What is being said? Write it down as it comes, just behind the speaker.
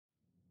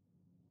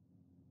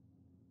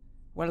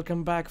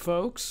Welcome back,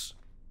 folks.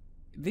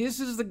 This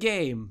is the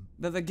game.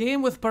 The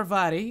game with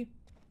Parvati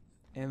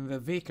and the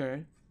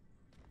Vicar,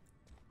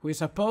 who is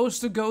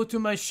supposed to go to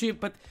my ship,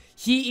 but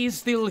he is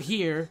still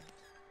here.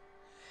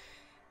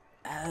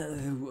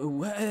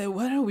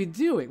 What are we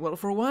doing? Well,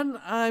 for one,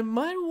 I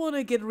might want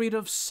to get rid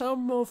of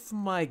some of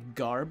my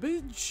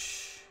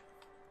garbage.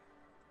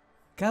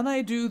 Can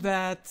I do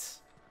that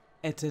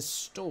at a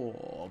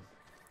store?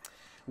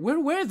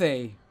 Where were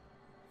they?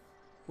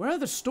 Where are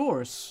the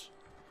stores?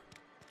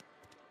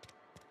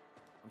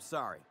 I'm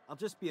sorry. I'll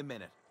just be a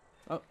minute.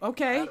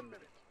 Okay.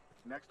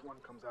 Next one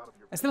comes out of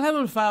your I still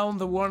haven't found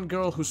the one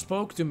girl who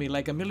spoke to me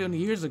like a million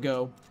years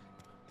ago.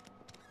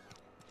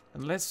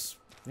 Unless,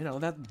 you know,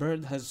 that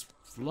bird has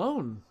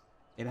flown.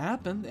 It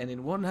happened, and it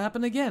won't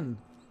happen again.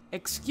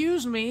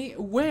 Excuse me,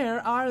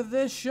 where are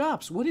the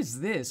shops? What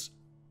is this?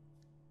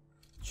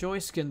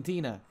 Choice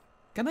Cantina.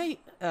 Can I,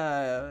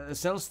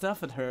 sell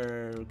stuff at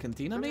her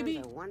cantina, maybe?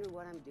 I wonder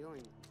what I'm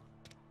doing.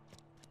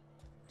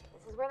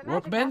 This is where the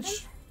magic Workbench?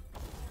 happens.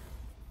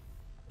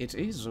 It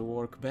is a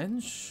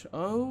workbench.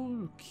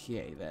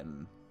 Okay,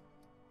 then.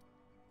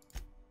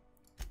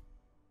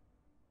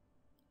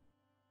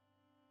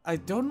 I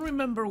don't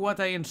remember what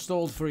I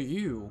installed for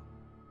you.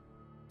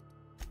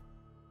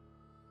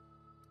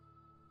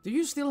 Do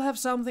you still have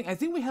something? I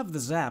think we have the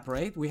zap,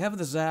 right? We have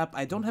the zap.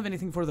 I don't have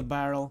anything for the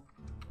barrel.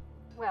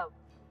 Well,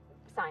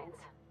 science.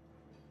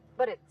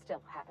 But it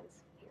still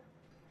happens here.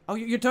 Oh,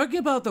 you're talking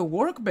about the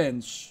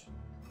workbench.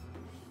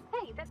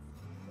 Hey, that's...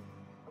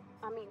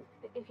 I mean,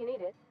 if you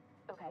need it,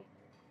 okay.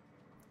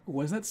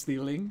 Was that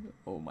stealing?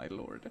 Oh my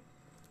lord.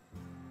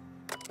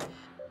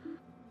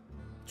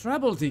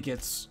 Travel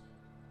tickets.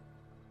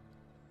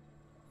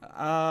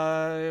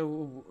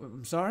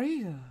 I'm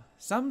sorry?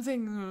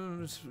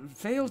 Something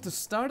failed to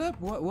start up?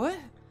 What?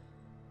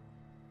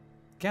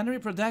 Cannery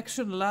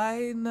production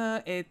line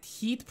at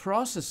heat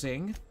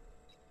processing.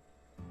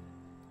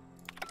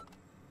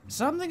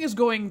 Something is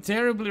going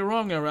terribly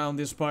wrong around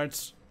these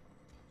parts.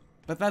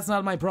 But that's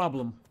not my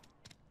problem.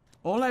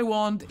 All I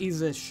want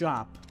is a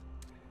shop.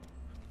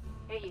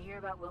 Hey, you hear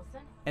about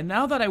Wilson? And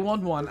now that I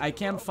want one, I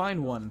can't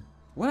find one.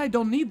 When I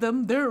don't need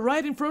them, they're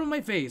right in front of my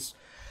face.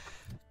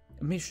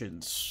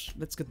 Missions.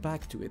 Let's get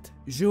back to it.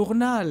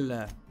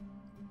 Journal.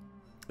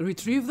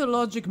 Retrieve the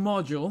logic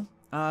module.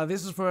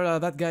 This is for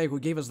that guy who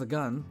gave us the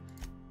gun.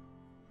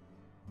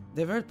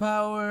 Divert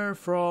power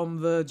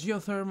from the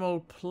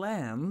geothermal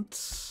plant.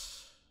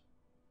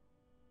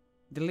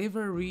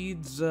 Deliver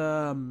reads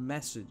a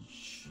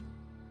message.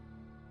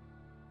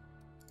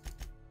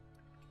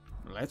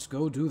 Let's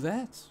go do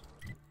that.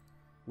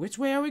 Which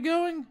way are we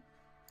going?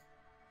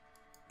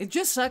 It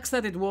just sucks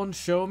that it won't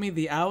show me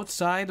the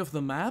outside of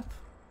the map.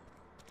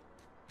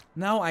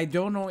 Now I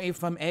don't know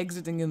if I'm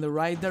exiting in the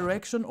right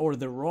direction or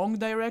the wrong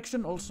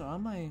direction. Also,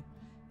 am I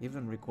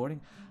even recording?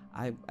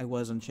 I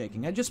wasn't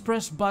checking. I just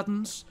pressed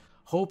buttons,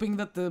 hoping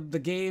that the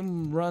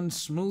game runs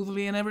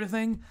smoothly and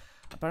everything.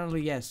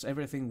 Apparently, yes,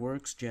 everything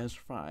works just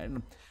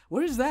fine.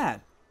 Where is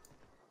that?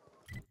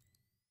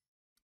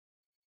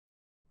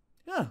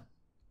 Yeah.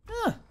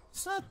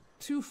 It's not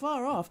too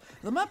far off.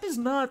 The map is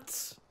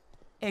not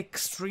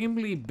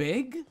extremely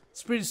big.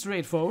 It's pretty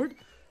straightforward.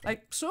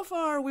 Like, so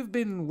far we've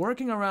been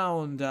working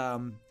around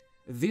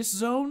this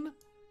zone,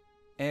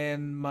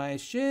 and my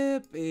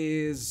ship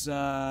is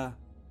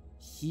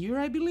here,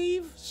 I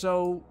believe.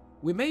 So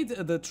we made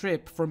the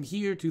trip from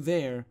here to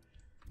there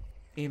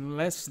in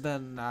less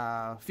than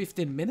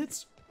 15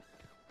 minutes.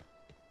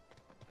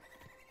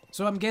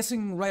 So I'm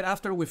guessing right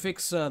after we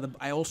fix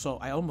I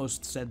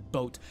almost said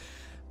boat.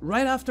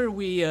 Right after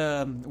we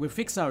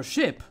fix our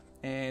ship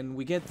and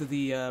we get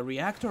the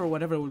reactor or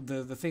whatever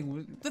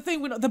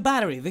the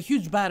battery, the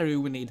huge battery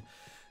we need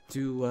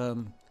to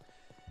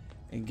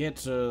and get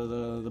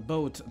the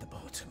boat,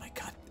 oh my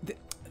god,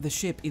 the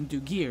ship into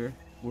gear,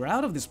 we're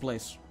out of this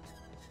place,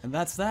 and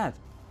that's that.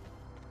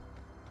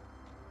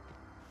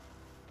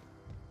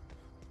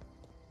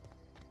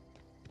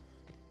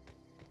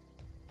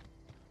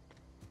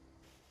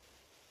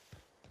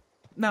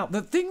 Now,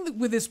 the thing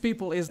with these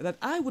people is that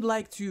I would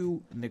like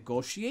to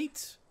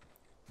negotiate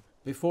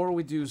before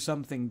we do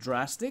something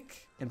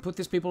drastic and put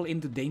these people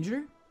into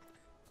danger.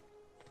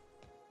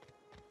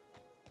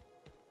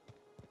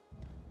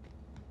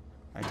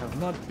 I have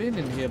not been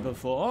in here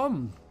before.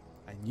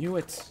 I knew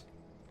it.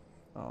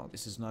 Oh,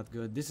 this is not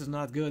good. This is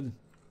not good.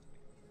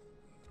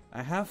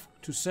 I have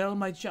to sell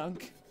my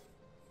junk.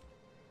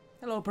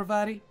 Hello,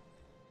 Parvati.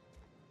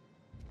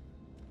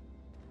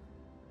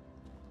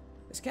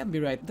 This can't be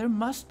right. There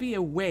must be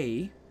a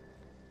way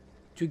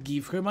to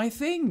give her my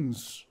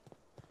things.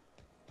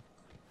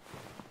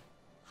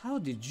 How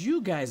did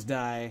you guys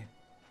die?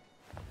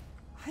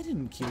 I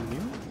didn't kill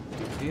you.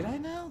 Did I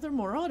now? There are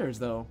more others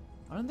though,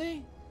 aren't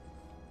they?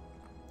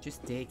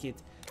 Just take it.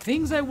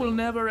 Things I will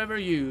never ever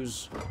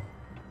use.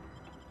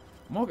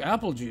 More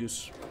apple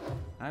juice.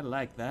 I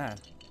like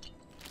that.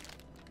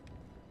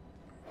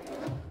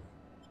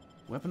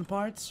 Weapon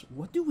parts?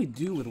 What do we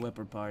do with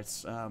weapon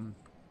parts?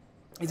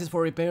 This is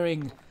for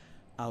repairing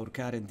our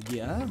current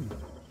gear.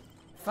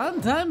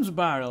 Fun times,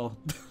 Barrel.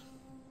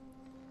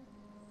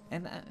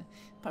 And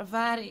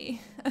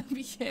Parvati, I'm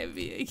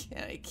heavy.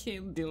 I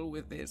can't deal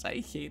with this. I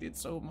hate it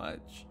so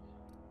much.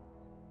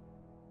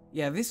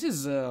 Yeah, this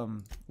is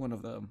one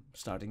of the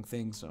starting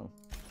things, so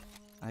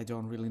I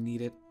don't really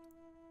need it.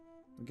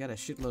 We got a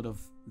shitload of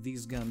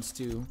these guns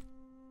too.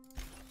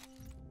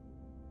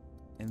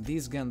 And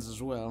these guns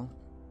as well.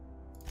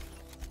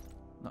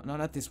 No,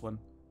 not this one.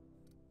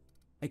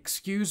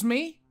 Excuse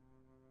me?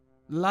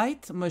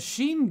 Light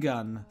machine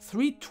gun,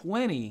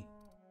 320.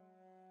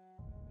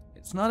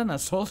 It's not an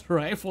assault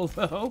rifle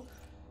though.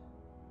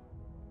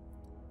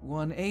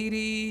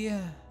 180.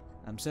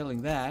 I'm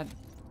selling that.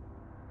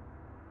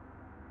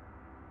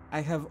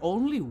 I have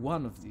only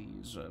one of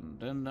these, and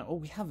then oh,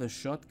 we have a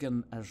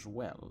shotgun as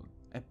well.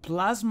 A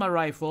plasma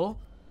rifle.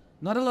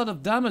 Not a lot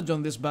of damage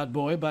on this bad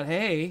boy, but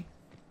hey.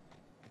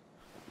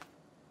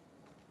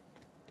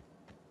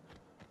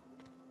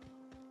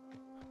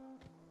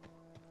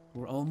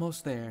 We're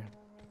almost there.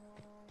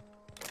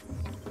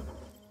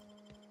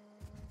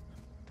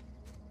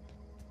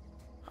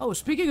 Oh,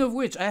 speaking of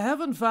which, I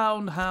haven't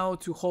found how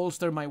to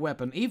holster my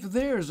weapon. If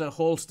there's a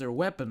holster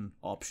weapon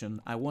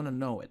option, I want to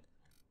know it.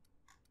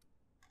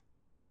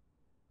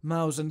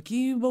 Mouse and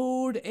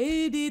keyboard,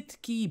 edit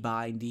key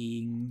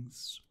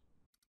bindings.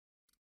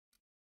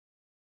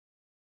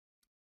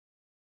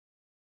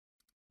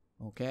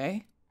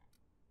 Okay.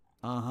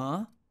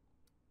 Uh-huh.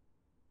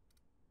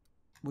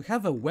 We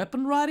have a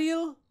weapon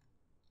radial?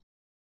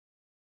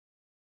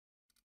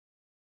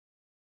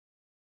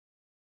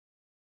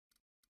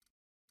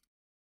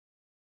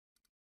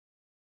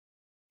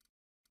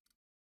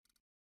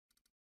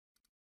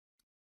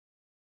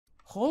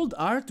 Hold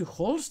R to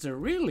holster,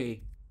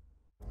 really?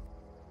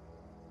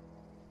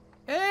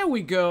 There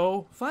we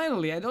go.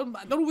 Finally, I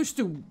don't wish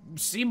to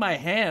see my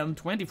hand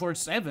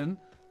 24/7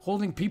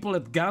 holding people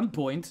at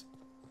gunpoint.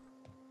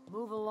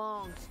 Move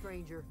along,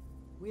 stranger.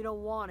 We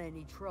don't want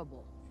any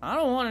trouble. I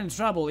don't want any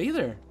trouble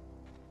either.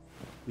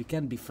 We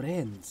can be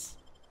friends.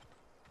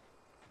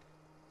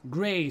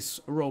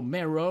 Grace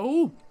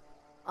Romero.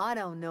 I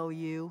don't know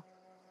you.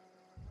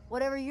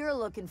 Whatever you're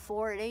looking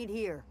for, it ain't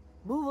here.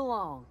 Move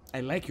along.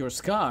 I like your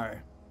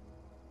scar.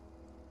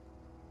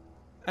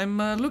 I'm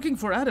looking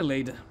for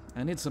Adelaide.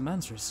 I need some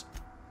answers.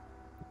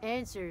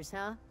 Answers,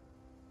 huh?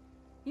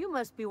 You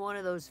must be one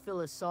of those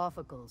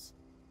philosophicals.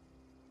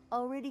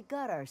 Already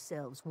got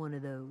ourselves one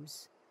of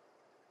those.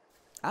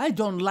 I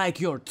don't like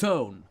your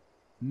tone,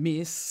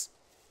 miss.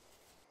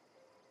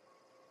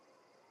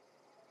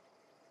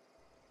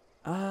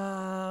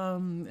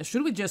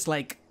 Should we just,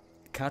 like,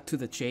 cut to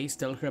the chase,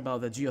 tell her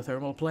about the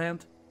geothermal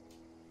plant?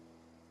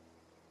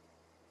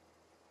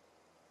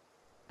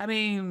 I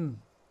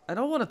mean, I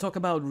don't want to talk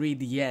about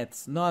Reed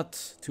yet,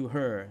 not to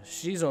her.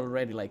 She's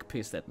already, like,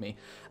 pissed at me.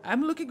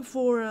 I'm looking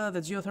for the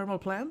geothermal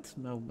plant.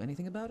 Know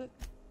anything about it?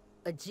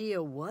 A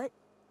geo what?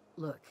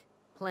 Look,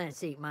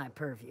 plants ain't my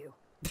purview.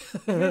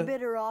 You're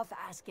better off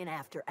asking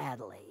after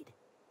Adelaide.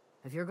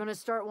 If you're gonna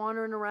start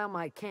wandering around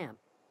my camp,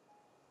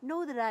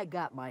 know that I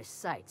got my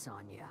sights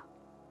on you.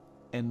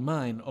 And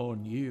mine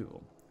on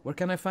you. Where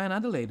can I find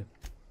Adelaide?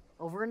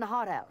 Over in the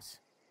hothouse,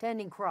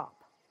 tending crop.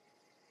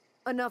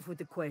 Enough with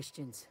the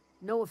questions.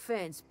 No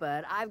offense,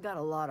 but I've got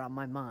a lot on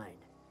my mind.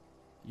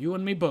 You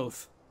and me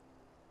both.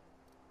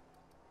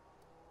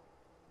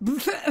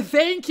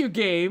 Thank you,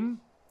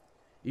 game.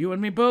 You and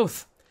me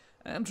both.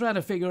 I'm trying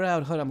to figure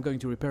out how I'm going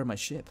to repair my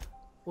ship.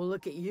 Well,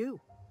 look at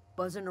you,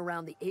 buzzing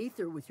around the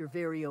aether with your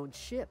very own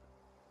ship.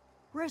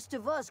 Rest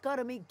of us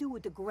gotta make do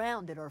with the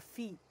ground at our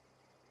feet.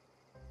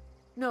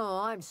 No,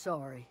 I'm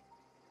sorry.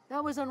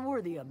 That was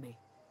unworthy of me.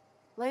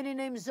 Lady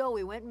named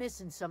Zoe went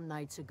missing some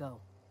nights ago.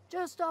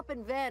 Just up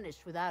and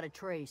vanished without a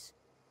trace.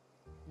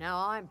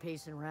 Now I'm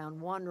pacing around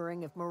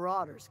wondering if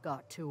marauders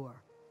got to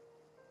her.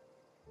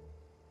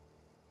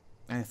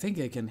 I think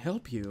I can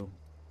help you.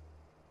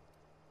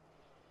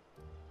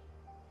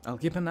 I'll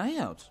keep an eye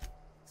out.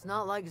 It's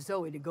not like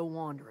Zoe to go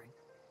wandering.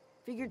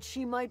 Figured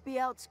she might be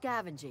out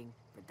scavenging,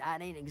 but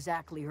that ain't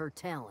exactly her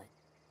talent.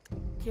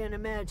 Can't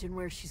imagine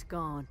where she's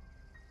gone.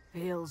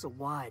 Vale's a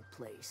wide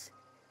place.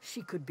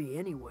 She could be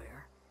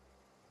anywhere.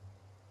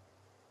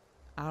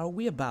 Are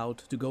we about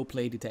to go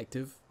play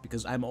detective?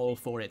 Because I'm all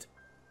for it.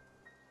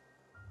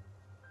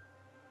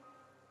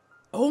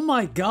 Oh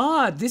my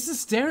god, this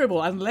is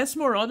terrible. Unless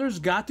more others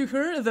got to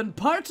her, then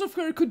parts of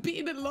her could be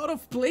in a lot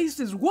of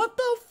places. What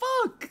the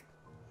fuck?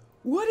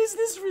 What is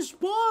this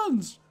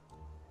response?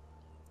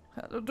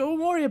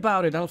 Don't worry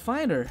about it, I'll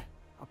find her.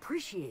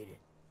 Appreciate it.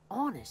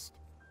 Honest.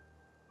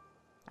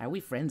 Are we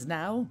friends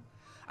now?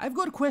 I've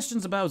got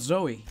questions about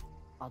Zoe.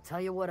 I'll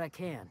tell you what I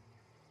can.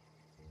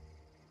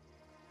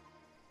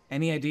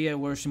 Any idea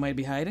where she might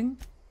be hiding?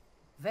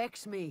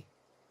 Vex me.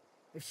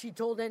 If she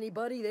told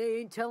anybody, they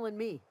ain't telling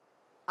me.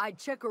 I'd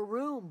check her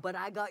room, but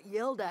I got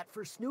yelled at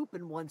for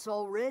snooping once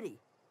already.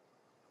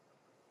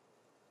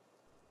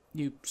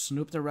 You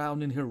snooped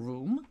around in her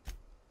room?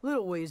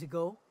 Little ways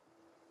ago.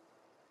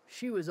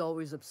 She was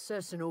always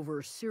obsessing over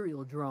her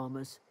serial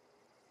dramas.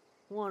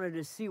 Wanted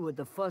to see what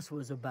the fuss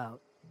was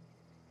about.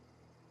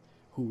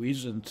 who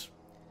isn't.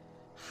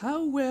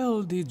 How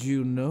well did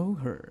you know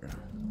her?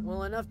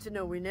 Well enough to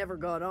know we never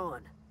got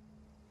on.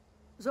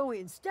 Zoe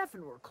and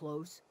Stefan were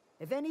close.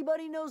 If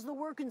anybody knows the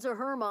workings of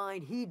her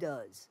mind, he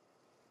does.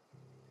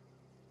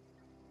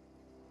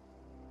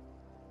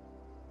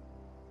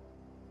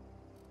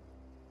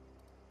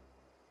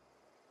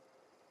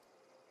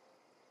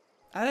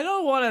 I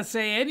don't want to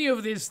say any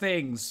of these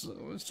things.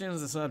 Let's change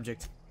the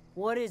subject.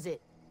 What is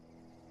it?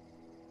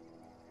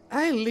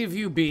 I'll leave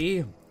you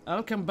be.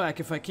 I'll come back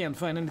if I can't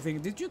find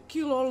anything. Did you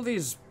kill all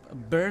these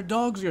bird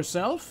dogs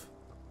yourself?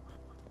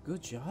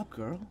 Good job,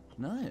 girl.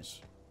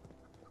 Nice.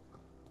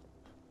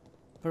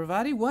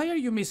 Parvati, why are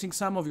you missing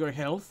some of your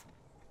health?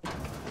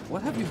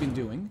 What have you been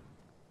doing?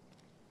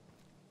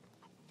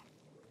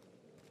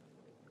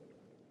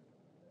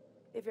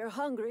 If you're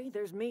hungry,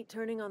 there's meat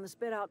turning on the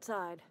spit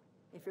outside.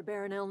 If you're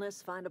bearing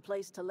illness, find a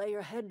place to lay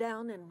your head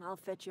down and I'll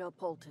fetch you a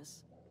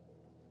poultice.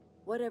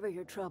 Whatever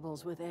your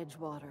troubles with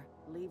Edgewater,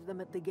 leave them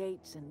at the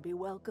gates and be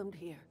welcomed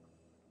here.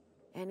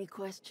 Any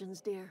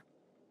questions, dear?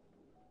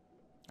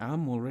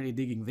 I'm already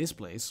digging this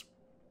place.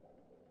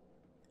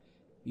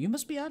 You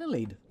must be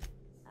Adelaide.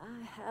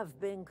 I have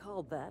been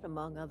called that,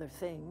 among other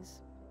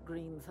things.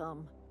 Green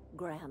Thumb,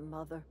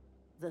 grandmother,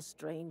 the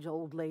strange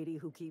old lady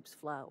who keeps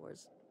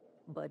flowers.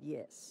 But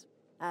yes,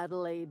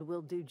 Adelaide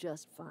will do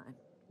just fine.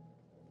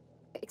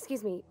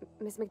 Excuse me,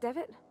 Miss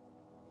McDevitt?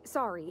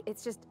 Sorry,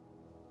 it's just...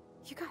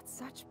 You got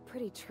such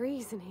pretty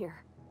trees in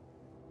here.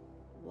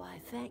 Why,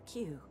 thank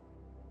you.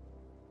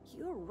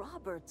 You're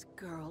Robert's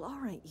girl,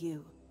 aren't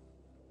you?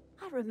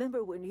 I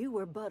remember when you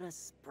were but a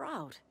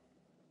sprout.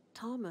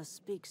 Thomas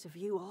speaks of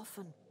you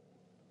often.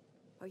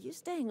 Are you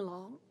staying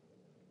long?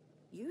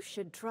 You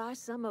should try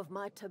some of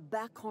my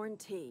tobaccorn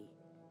tea.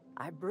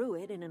 I brew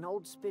it in an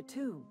old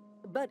spittoon,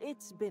 but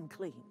it's been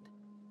cleaned.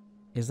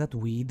 Is that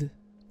weed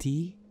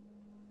tea?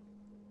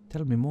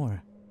 Tell me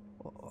more.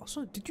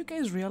 Also, did you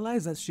guys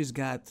realize that she's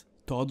got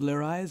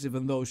toddler eyes,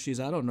 even though she's,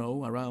 I don't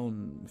know,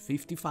 around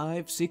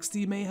 55,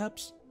 60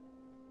 mayhaps?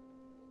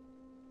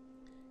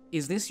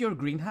 Is this your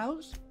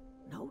greenhouse?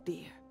 No,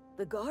 dear.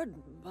 The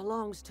garden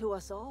belongs to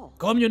us all.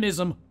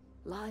 Communism!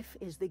 Life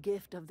is the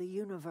gift of the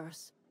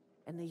universe,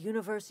 and the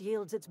universe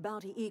yields its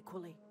bounty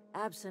equally,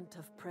 absent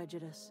of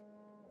prejudice.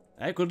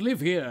 I could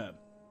live here.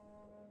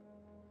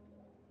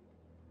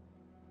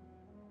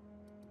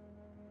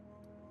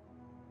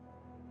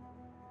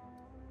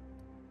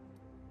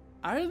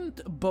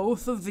 Aren't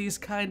both of these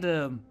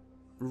kinda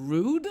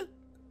rude?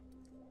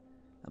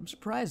 I'm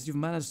surprised you've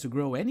managed to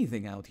grow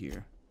anything out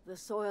here. The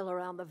soil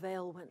around the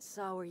Vale went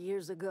sour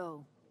years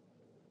ago,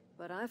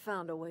 but I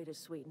found a way to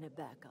sweeten it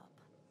back up.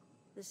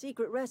 The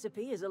secret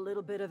recipe is a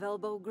little bit of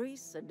elbow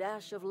grease, a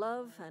dash of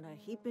love, and a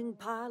heaping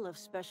pile of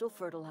special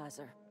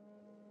fertilizer.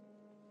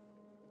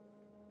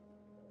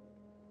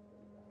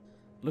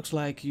 Looks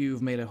like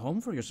you've made a home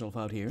for yourself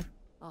out here.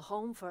 A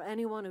home for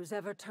anyone who's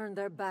ever turned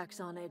their backs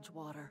on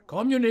Edgewater.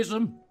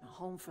 Communism! A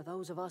home for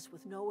those of us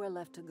with nowhere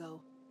left to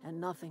go and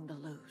nothing to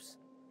lose.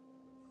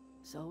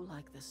 So,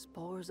 like the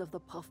spores of the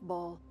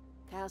puffball,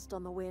 cast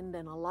on the wind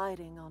and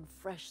alighting on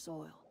fresh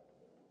soil,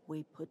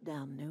 we put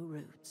down new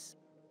roots.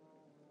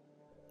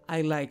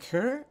 I like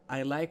her,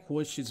 I like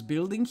what she's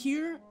building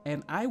here,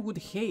 and I would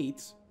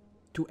hate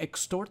to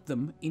extort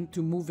them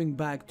into moving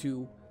back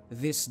to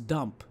this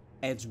dump,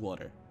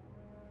 Edgewater.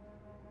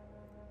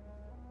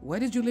 Why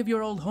did you leave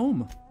your old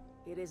home?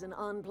 It is an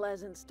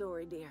unpleasant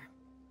story, dear.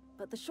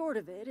 But the short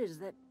of it is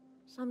that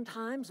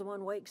sometimes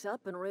one wakes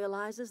up and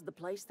realizes the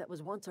place that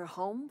was once her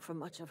home for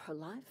much of her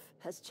life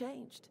has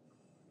changed.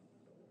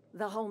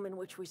 The home in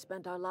which we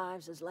spent our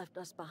lives has left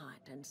us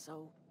behind, and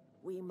so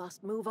we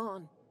must move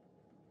on.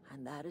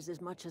 And that is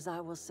as much as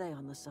I will say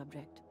on the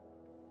subject.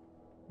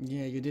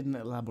 Yeah, you didn't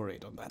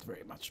elaborate on that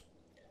very much.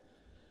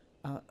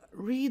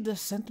 Reed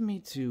sent me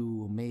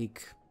to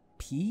make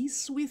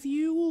peace with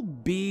you?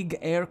 Big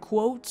air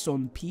quotes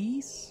on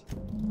peace?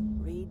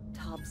 Reed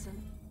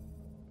Thompson?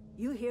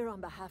 You here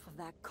on behalf of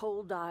that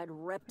cold-eyed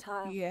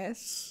reptile?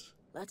 Yes.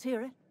 Let's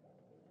hear it.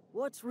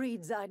 What's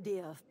Reed's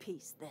idea of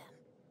peace, then?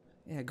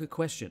 Yeah, good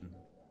question.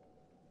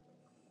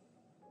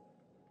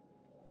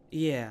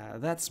 Yeah,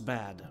 that's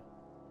bad.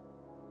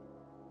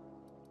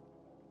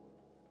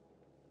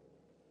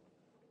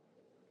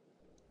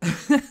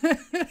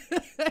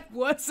 I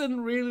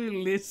wasn't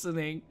really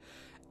listening.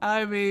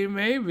 I mean,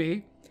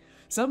 maybe.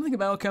 Something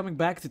about coming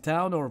back to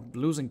town or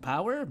losing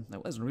power? I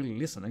wasn't really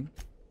listening.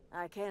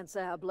 I can't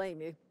say I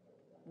blame you.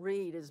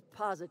 Reed is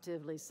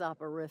positively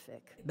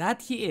soporific.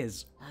 That he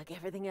is. Like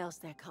everything else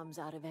that comes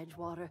out of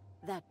Edgewater,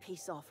 that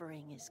peace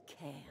offering is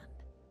canned.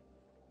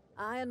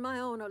 I and my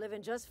own are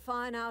living just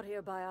fine out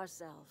here by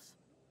ourselves.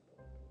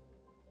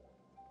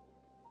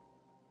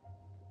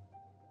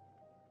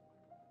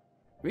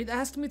 Reed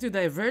asked me to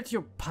divert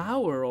your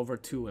power over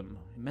to him.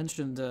 He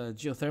mentioned a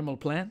geothermal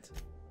plant.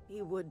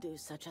 He would do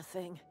such a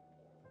thing.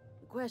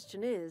 The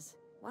question is,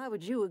 why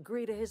would you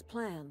agree to his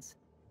plans?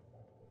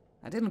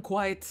 I didn't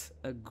quite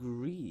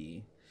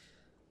agree.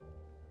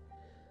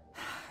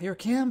 Your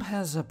camp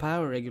has a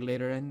power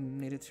regulator and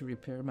needed to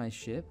repair my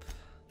ship.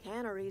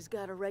 Cannery's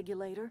got a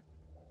regulator.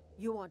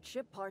 You want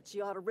ship parts,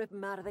 you ought to rip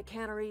 'em out of the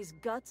cannery's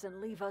guts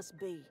and leave us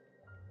be.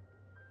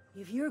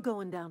 If you're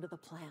going down to the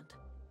plant,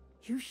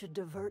 you should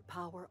divert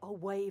power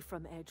away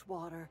from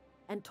Edgewater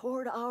and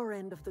toward our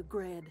end of the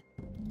grid.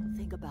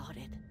 Think about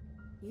it.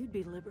 You'd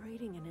be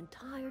liberating an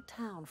entire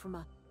town from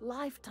a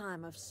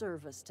lifetime of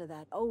service to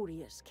that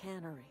odious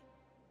cannery.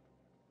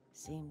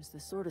 Seems the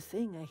sort of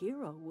thing a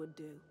hero would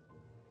do.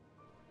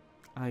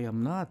 I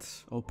am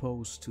not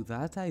opposed to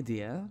that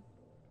idea.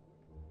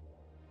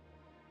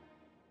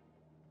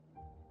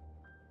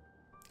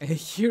 A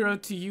hero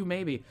to you,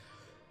 maybe.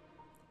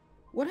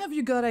 What have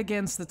you got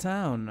against the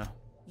town?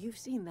 You've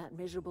seen that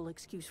miserable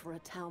excuse for a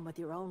town with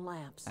your own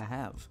lamps. I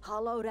have.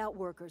 Hollowed out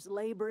workers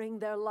laboring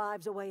their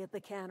lives away at the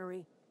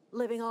cannery,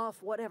 living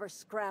off whatever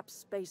scrap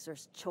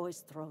Spacer's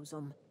choice throws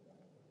them.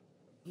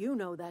 You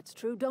know that's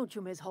true, don't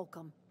you, Ms.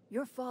 Holcomb?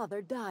 Your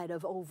father died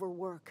of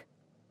overwork.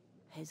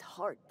 His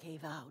heart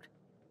gave out.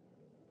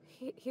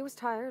 He was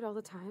tired all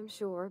the time,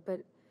 sure,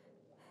 but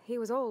he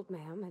was old,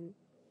 ma'am, and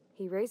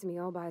he raised me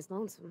all by his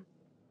lonesome.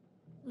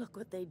 Look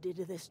what they did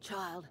to this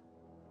child.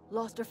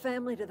 Lost her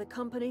family to the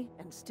company,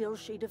 and still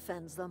she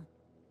defends them.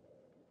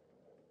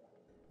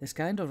 This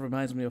kind of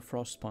reminds me of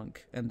Frostpunk,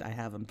 and I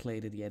haven't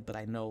played it yet, but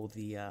I know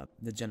the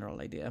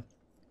general idea.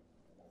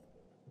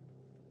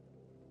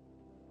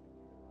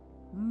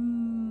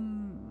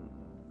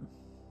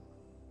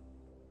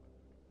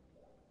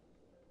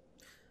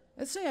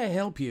 Let's say I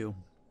help you.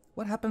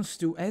 What happens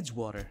to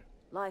Edgewater?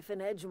 Life in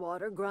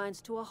Edgewater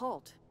grinds to a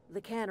halt.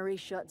 The cannery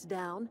shuts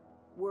down,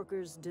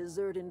 workers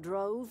desert in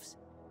droves,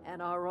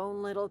 and our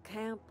own little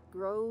camp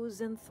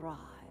grows and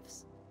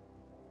thrives.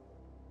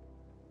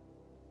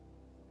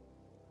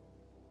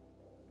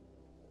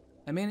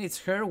 I mean,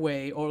 it's her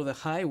way or the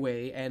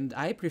highway, and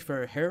I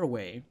prefer her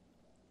way.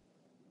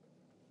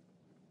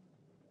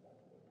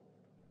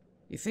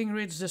 You think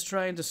Reed's just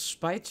trying to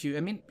spite you?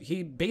 I mean,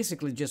 he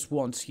basically just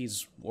wants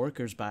his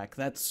workers back.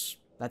 That's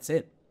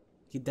it.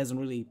 He doesn't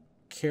really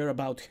care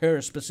about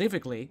her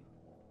specifically.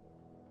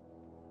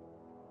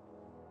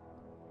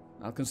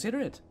 I'll consider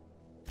it.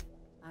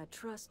 I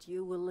trust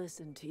you will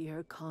listen to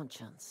your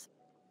conscience.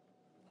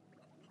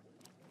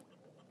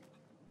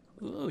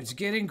 Oh, it's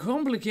getting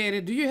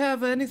complicated. Do you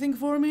have anything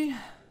for me?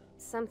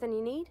 Something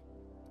you need?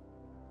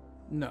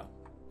 No.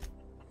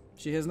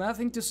 She has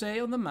nothing to say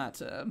on the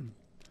matter.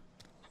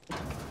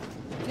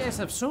 You guys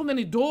have so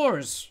many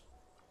doors.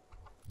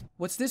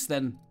 What's this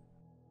then?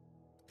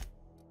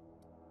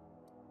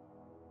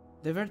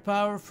 Divert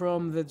power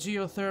from the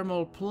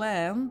geothermal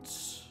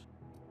plant.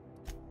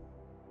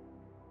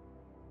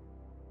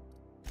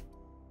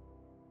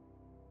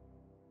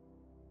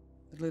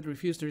 Let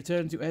refuse to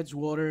return to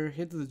Edgewater,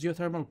 hit the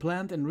geothermal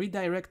plant and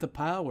redirect the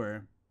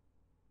power.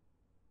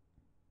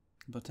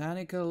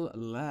 Botanical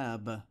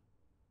lab.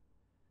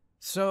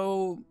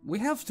 So, we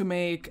have to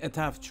make a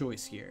tough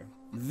choice here.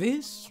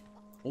 This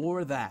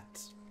or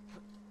that.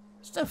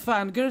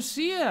 Stefan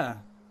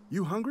Garcia!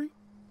 You hungry?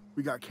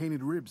 We got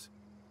canid ribs,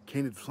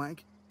 canid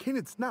flank,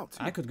 canid snout.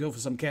 I could go for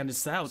some candy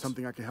stout.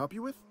 Something I can help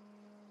you with?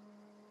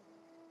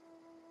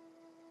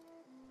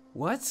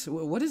 What?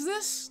 What is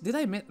this?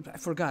 I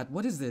forgot.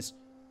 What is this?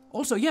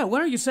 Also, yeah,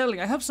 what are you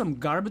selling? I have some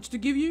garbage to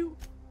give you.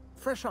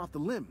 Fresh off the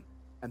limb,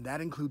 and that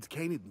includes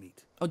canid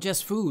meat. Oh,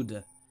 just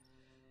food.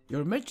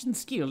 Your merchant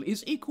skill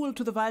is equal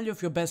to the value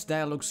of your best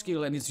dialogue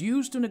skill and is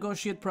used to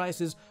negotiate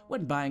prices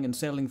when buying and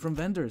selling from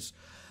vendors.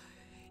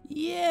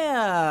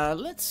 Yeah,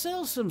 let's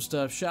sell some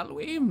stuff, shall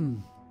we?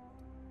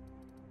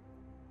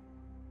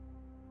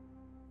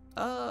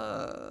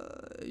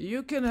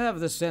 You can have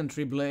the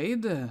sentry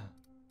blade.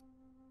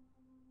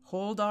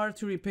 Hold R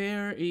to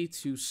repair, E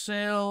to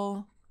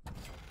sell.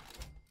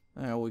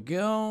 There we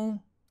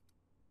go.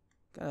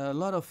 Got a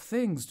lot of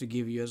things to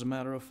give you, as a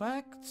matter of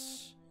fact.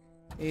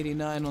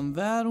 89 on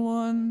that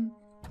one.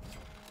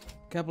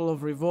 Couple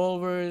of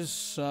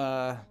revolvers.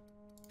 I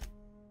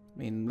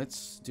mean,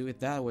 let's do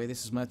it that way.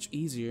 This is much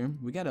easier.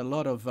 We got a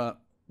lot of...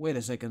 wait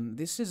a second.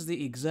 This is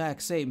the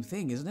exact same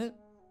thing, isn't it?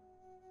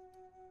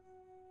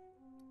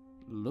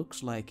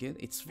 Looks like it.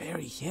 It's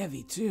very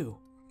heavy, too.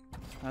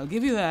 I'll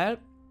give you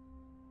that.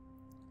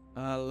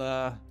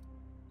 Am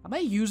I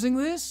using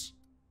this?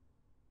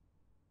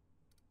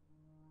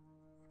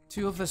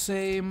 Two of the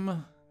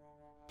same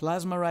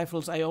plasma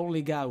rifles. I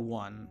only got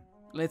one.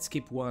 Let's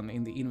keep one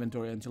in the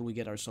inventory until we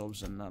get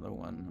ourselves another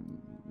one.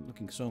 I'm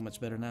looking so much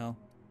better now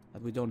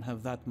that we don't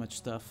have that much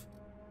stuff.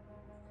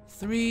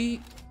 3,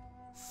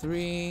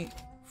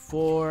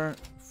 4,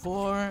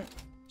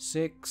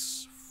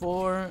 6,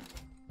 4.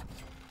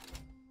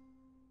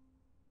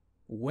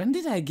 When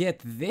did I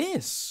get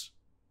this?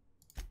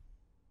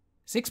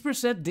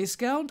 6%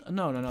 discount?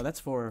 No, that's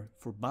for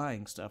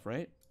buying stuff,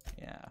 right?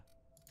 Yeah.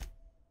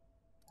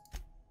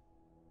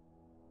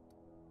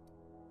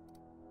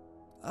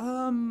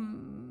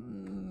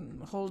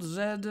 Hold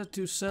Z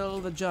to sell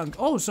the junk.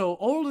 Oh, so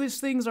all these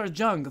things are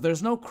junk.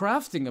 There's no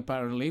crafting,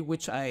 apparently,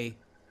 which I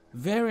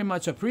very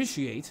much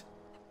appreciate.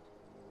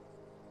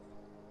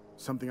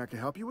 Something I can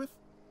help you with?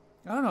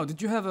 I don't know,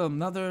 did you have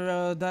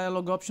another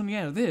dialogue option?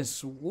 Yeah,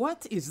 this.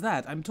 What is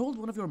that? I'm told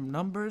one of your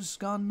numbers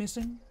gone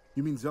missing.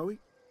 You mean Zoe?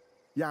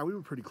 Yeah, we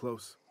were pretty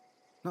close.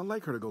 Not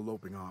like her to go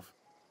loping off.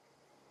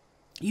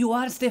 You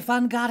are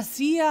Stefan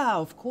Garcia,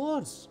 of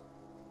course.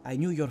 I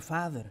knew your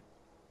father.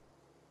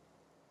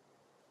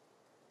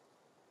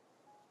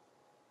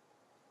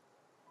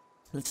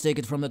 Let's take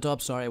it from the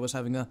top. Sorry, I was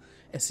having a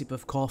sip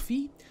of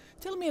coffee.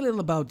 Tell me a little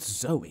about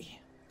Zoe.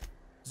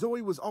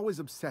 Zoe was always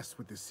obsessed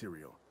with this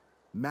serial.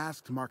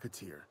 Masked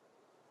Marketeer.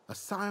 A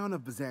scion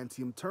of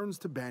Byzantium turns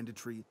to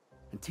banditry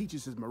and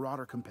teaches his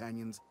marauder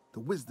companions the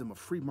wisdom of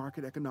free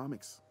market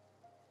economics.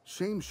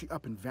 Shame she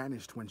up and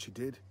vanished when she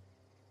did.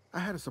 I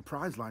had a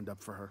surprise lined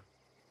up for her.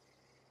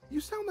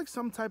 You sound like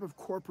some type of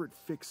corporate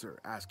fixer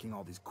asking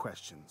all these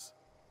questions.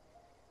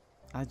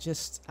 I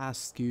just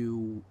asked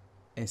you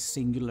a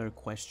singular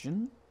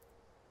question.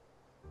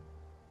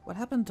 What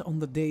happened on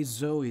the day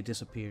Zoe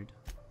disappeared?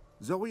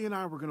 Zoe and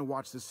I were gonna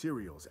watch the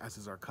serials, as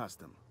is our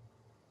custom.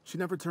 She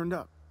never turned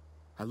up.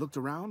 I looked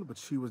around, but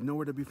she was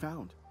nowhere to be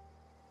found.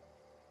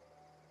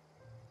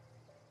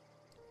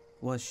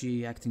 Was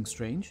she acting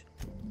strange?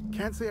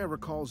 Can't say I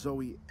recall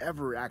Zoe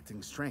ever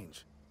acting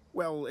strange.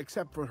 Well,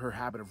 except for her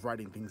habit of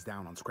writing things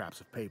down on scraps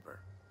of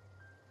paper.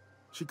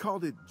 She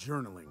called it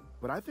journaling,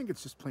 but I think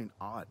it's just plain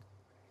odd.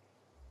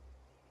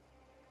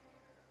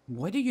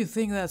 Why do you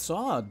think that's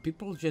odd?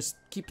 People just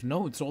keep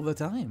notes all the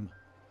time.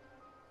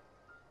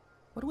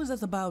 What was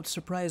that about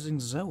surprising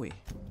Zoe?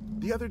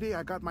 The other day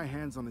I got my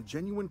hands on a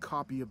genuine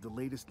copy of the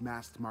latest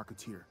Masked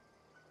Marketeer.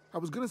 I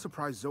was gonna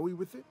surprise Zoe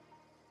with it,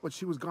 but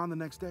she was gone the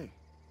next day.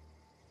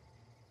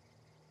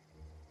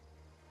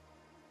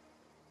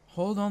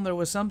 Hold on, there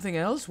was something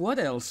else? What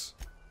else?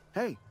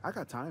 Hey, I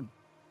got time.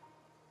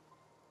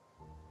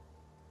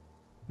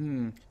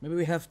 Maybe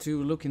we have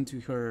to look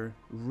into her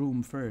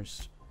room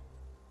first.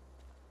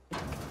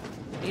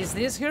 Is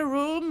this her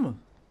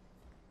room?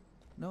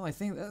 No, I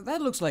think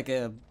that looks like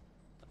a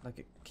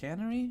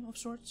cannery of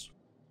sorts.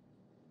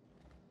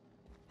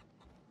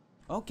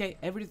 Okay,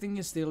 everything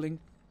is stealing.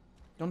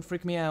 Don't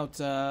freak me out.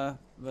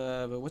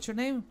 What's your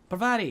name?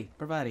 Parvati.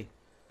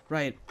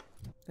 Right.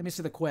 Let me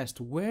see the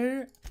quest.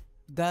 Where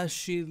does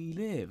she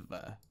live?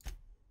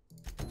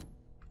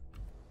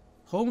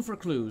 Home for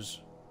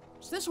clues.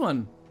 It's this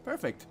one.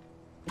 Perfect.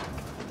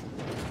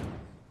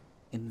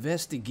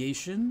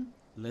 Investigation.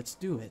 Let's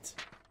do it.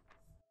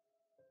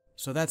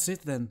 So that's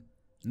it then.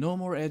 No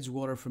more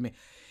Edgewater for me.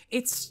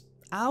 It's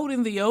out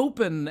in the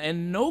open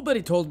and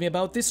nobody told me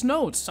about this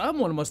note.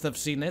 Someone must have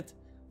seen it.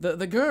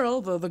 The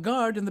girl, the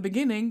guard in the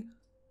beginning,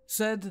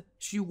 said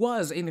she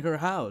was in her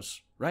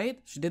house,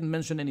 right? She didn't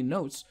mention any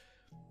notes.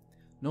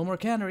 No more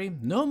cannery,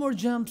 no more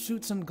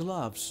jumpsuits and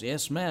gloves.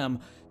 Yes, ma'am.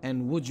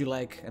 And would you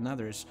like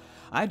another's?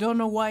 I don't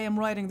know why I'm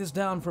writing this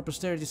down for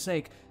posterity's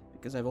sake,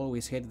 because I've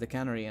always hated the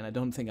cannery and I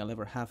don't think I'll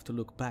ever have to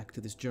look back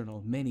to this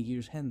journal many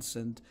years hence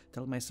and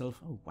tell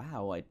myself, oh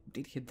wow, I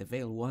did hit the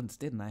veil once,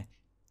 didn't I?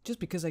 Just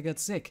because I got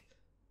sick.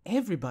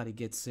 Everybody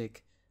gets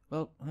sick.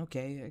 Well,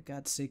 okay, I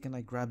got sick and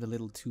I grabbed a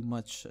little too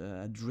much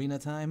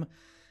adrenatime.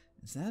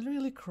 Is that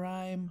really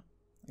crime?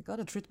 I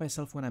gotta treat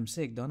myself when I'm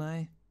sick, don't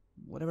I?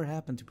 Whatever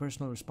happened to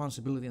personal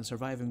responsibility and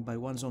surviving by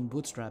one's own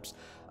bootstraps?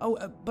 Oh,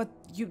 but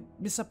you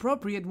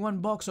misappropriate one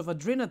box of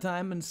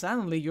adrenatime and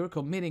suddenly you're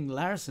committing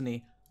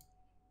larceny.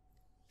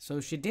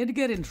 So she did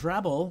get in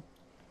trouble,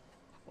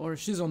 or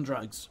she's on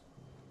drugs.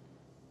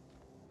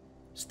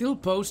 Still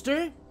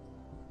poster?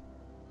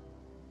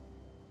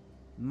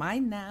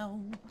 Mine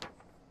now.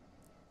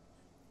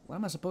 What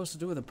am I supposed to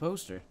do with a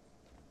poster?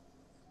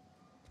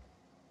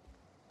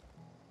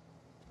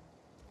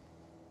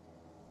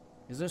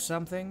 Is there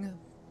something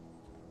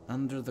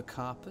under the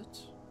carpet?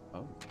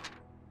 Oh.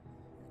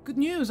 Good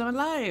news, I'm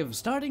alive!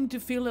 Starting to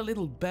feel a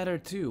little better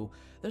too.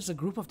 There's a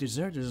group of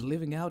deserters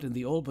living out in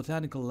the old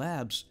botanical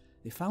labs.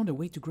 They found a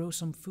way to grow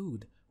some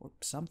food, or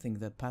something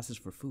that passes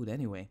for food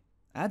anyway.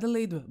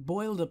 Adelaide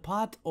boiled a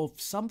pot of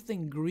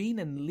something green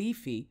and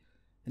leafy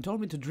and told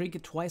me to drink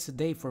it twice a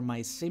day for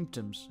my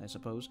symptoms, I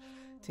suppose.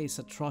 Tastes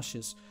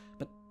atrocious,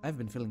 but I've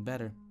been feeling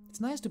better.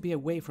 It's nice to be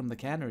away from the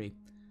cannery.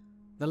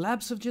 The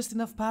labs have just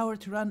enough power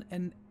to run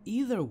an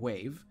ether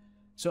wave,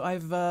 so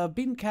I've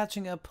been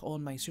catching up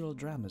on my serial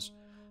dramas.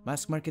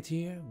 Masked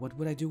Marketeer, What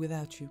Would I Do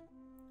Without You?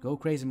 Go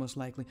crazy most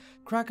likely.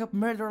 Crack up,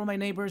 murder all my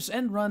neighbors,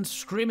 and run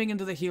screaming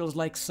into the hills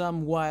like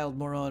some wild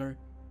marauder.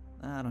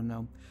 I don't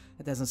know.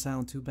 That doesn't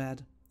sound too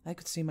bad. I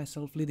could see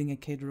myself leading a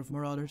cadre of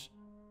marauders.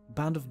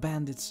 Band of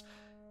bandits.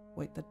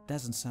 Wait, that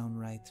doesn't sound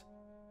right.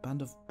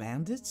 Band of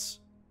bandits?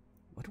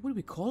 What would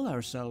we call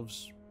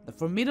ourselves? The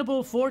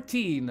Formidable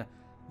 14.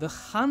 The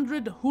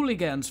 100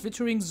 Hooligans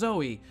featuring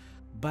Zoe.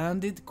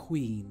 Bandit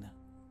Queen.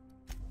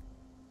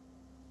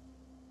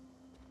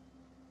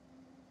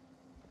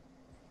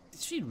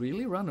 Did she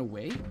really run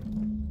away?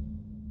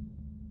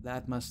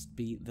 That must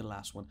be the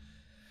last one.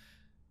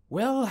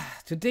 Well,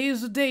 today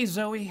is the day,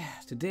 Zoe.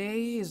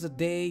 Today is the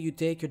day you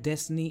take your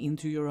destiny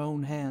into your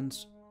own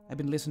hands. I've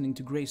been listening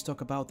to Grace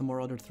talk about the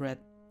Marauder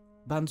threat.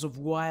 Bands of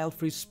wild,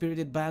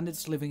 free-spirited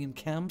bandits living in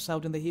camps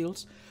out in the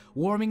hills,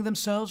 warming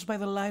themselves by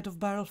the light of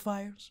barrel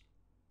fires.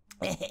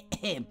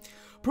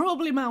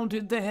 Probably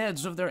mounted the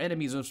heads of their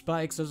enemies of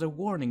spikes as a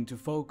warning to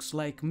folks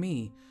like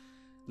me,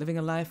 living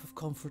a life of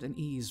comfort and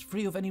ease,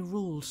 free of any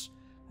rules.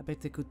 I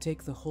bet they could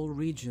take the whole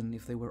region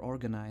if they were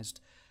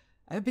organized.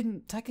 I've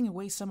been tucking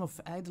away some of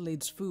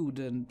Adelaide's food,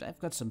 and I've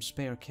got some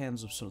spare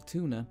cans of salt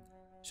tuna.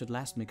 Should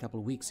last me a couple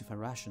of weeks if I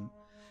ration.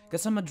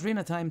 Got some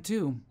adrenatime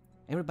too.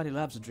 Everybody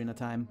loves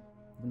adrenatime.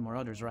 Even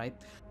Marauders, right?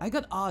 I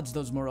got odds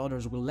those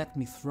Marauders will let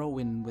me throw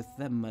in with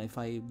them if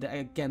I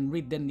can't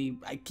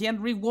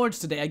read words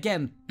today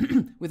again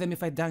with them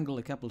if I dangle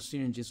a couple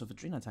syringes of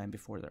adrenatime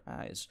before their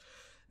eyes.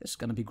 This is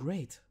gonna be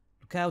great.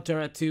 Look out,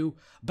 Terra 2.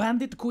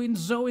 Bandit Queen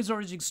Zoe's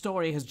origin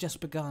story has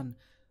just begun.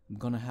 I'm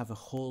gonna have a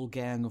whole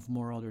gang of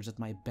Marauders at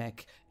my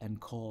beck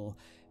and call.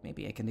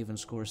 Maybe I can even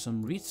score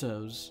some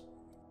Ritos.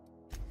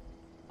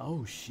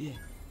 Oh shit.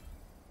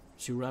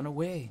 She ran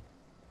away.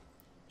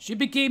 She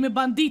became a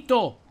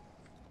bandito!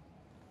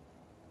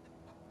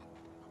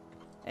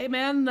 Hey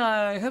man,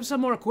 I have some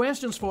more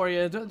questions for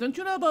you. Don't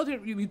you know about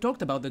it? You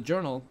talked about the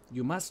journal.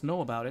 You must know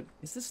about it.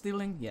 Is this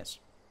stealing? Yes.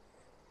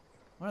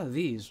 What are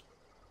these?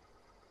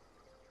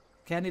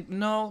 Can it?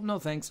 No, no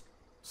thanks.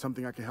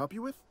 Something I can help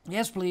you with?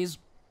 Yes, please.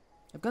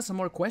 I've got some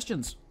more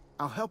questions.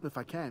 I'll help if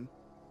I can.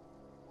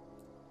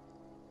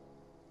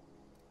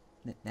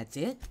 That's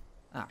it?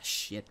 Ah,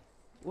 shit.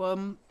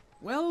 Well,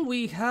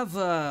 we have,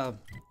 That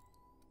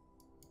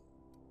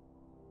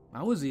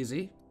was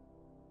easy.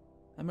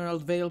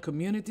 Emerald Vale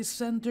Community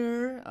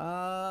Center.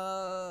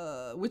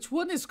 Which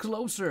one is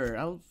closer?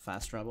 I'll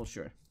fast travel,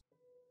 sure.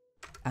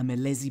 I'm a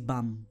lazy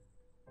bum.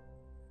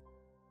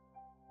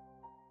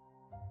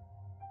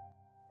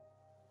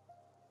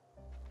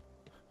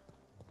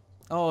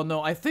 Oh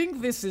no, I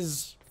think this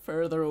is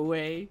further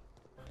away.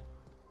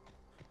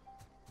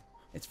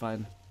 It's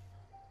fine.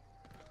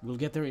 We'll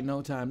get there in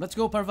no time. Let's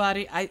go,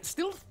 Parvati. I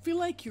still feel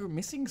like you're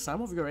missing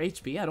some of your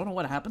HP. I don't know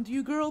what happened to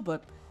you, girl,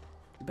 but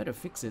you better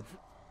fix it.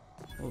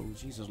 Oh,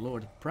 Jesus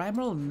Lord.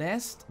 Primal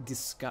Nest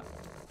Discuss.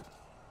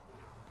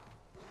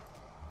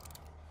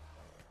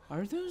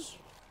 Are those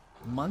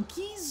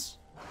monkeys?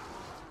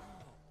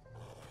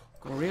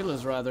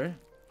 Gorillas, rather.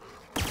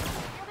 Here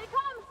they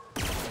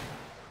come!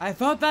 I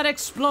thought that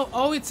explode.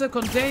 Oh, it's a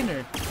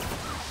container.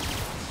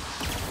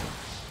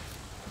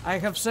 I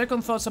have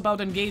second thoughts about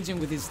engaging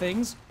with these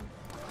things.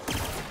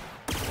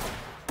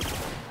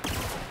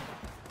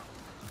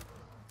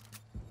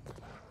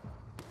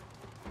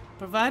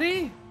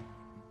 Parvati?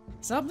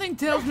 Something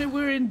tells me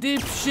we're in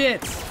deep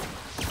shit.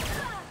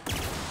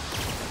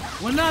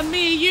 Well, not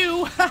me,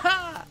 you!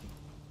 Haha!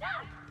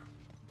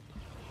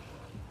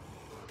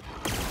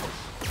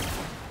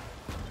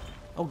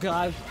 Oh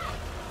god.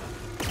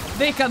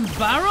 They can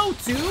barrow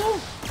too?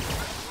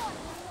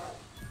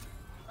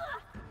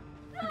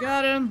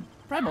 Got him.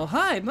 Primal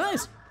hide,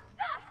 nice.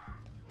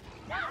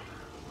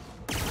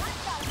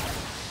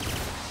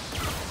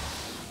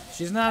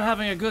 She's not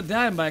having a good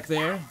time back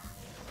there.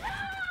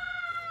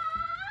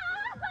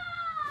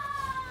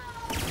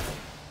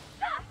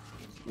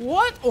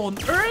 What on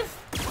earth?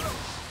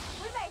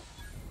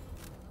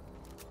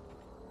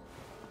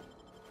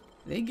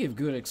 They give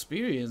good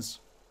experience.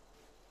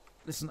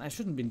 Listen, I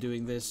shouldn't be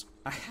doing this.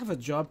 I have a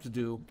job to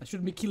do. I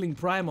shouldn't be killing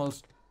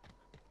primals.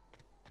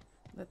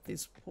 Let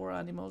these poor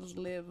animals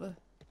live.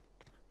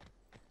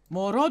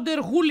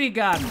 Marauder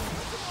hooligan!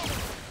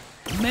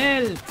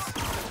 Melt!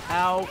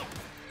 Ow.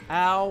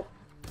 Ow.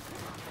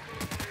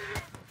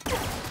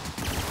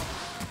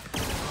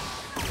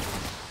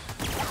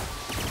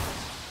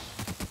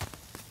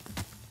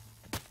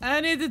 I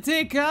need to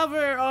take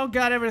cover! Oh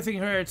god, everything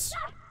hurts.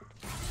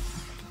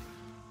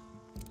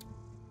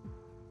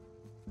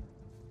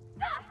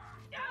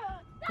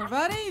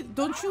 Parvati,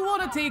 don't you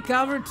want to take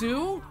cover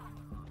too?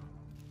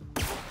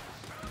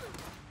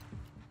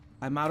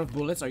 I'm out of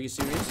bullets, are you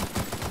serious?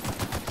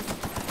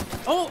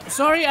 Oh,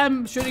 sorry,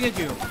 I'm shooting at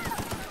you.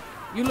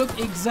 You look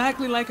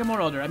exactly like a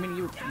Marauder. I mean,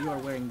 you are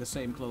wearing the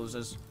same clothes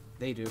as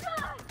they do.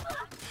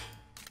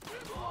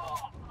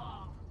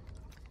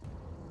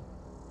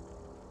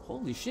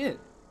 Holy shit.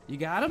 You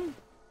got him?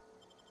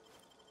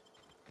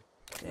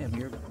 Damn,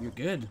 you're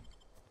good.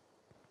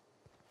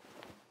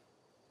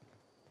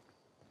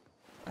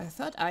 I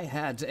thought I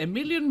had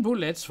 1,000,000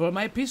 bullets for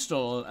my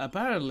pistol.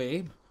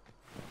 Apparently,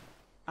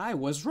 I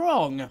was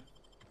wrong.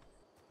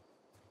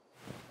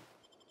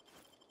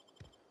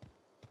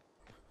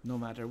 No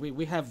matter,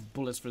 we have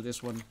bullets for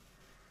this one.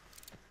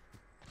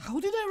 How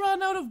did I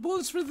run out of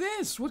bullets for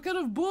this? What kind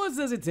of bullets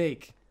does it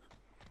take?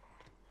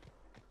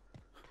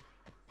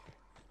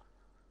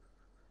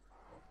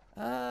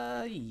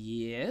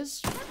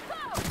 Yes.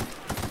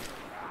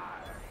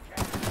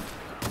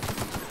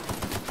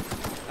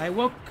 I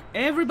woke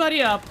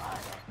everybody up.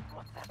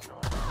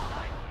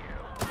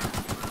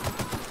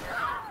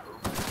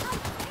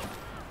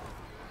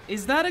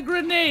 Is that a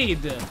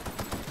grenade?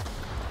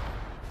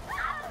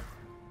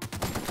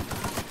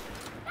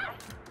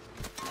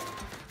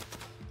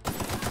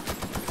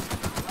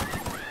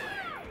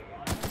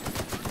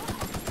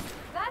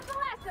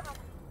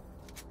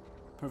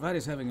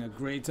 Parvati's having a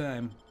great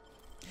time.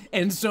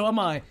 And so am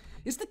I.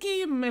 Is the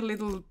game a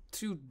little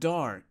too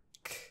dark?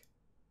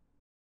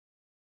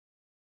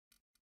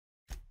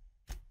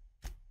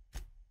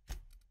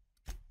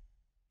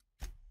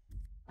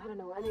 I don't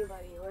know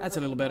anybody who That's a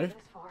ever little went better.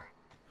 this far.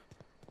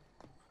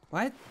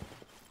 What?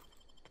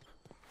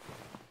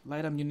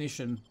 Light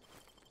ammunition.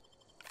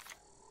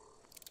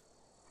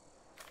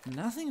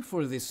 Nothing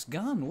for this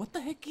gun. What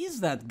the heck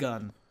is that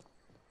gun?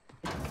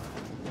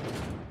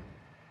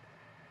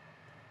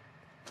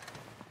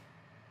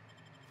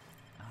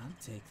 I'll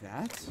take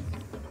that.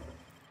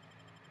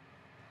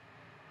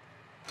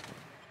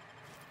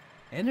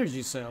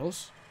 Energy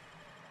cells.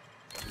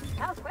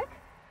 That was quick.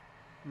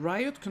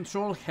 Riot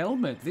control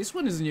helmet. This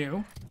one is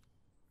new.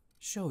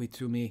 Show it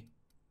to me.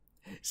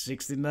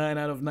 69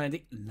 out of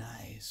 90.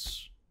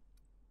 Nice.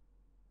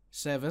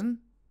 7.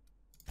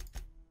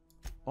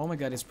 Oh my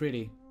god, it's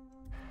pretty.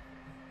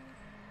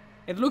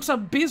 It looks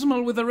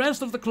abysmal with the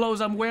rest of the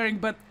clothes I'm wearing,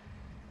 but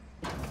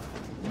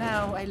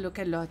now I look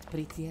a lot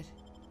prettier.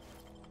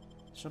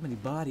 So many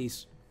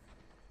bodies.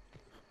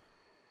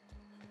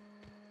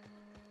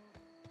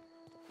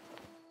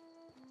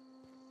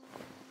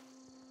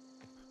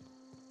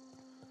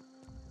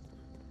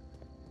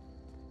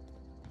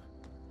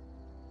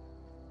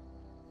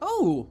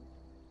 Oh!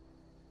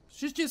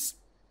 She's just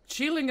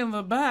chilling in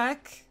the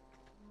back.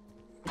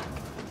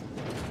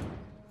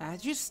 I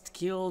just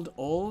killed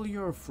all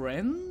your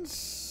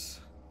friends?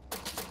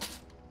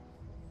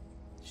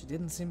 She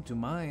didn't seem to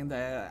mind.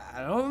 I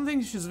don't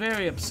think she's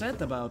very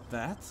upset about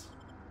that.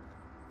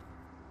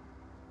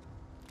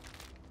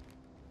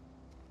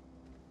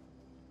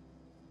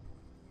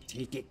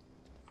 Take it.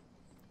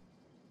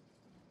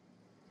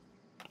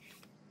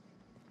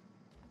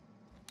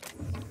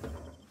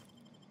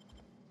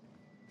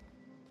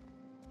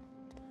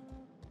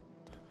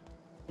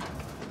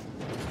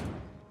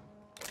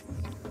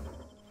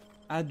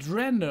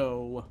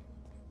 Adreno.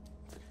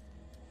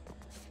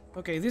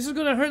 Okay, this is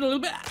gonna hurt a little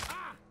bit.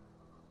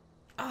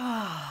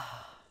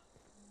 Ah.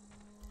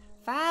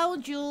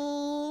 Found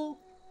you.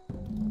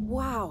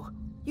 Wow,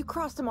 you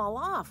crossed them all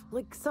off,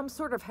 like some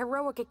sort of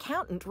heroic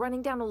accountant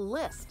running down a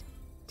list.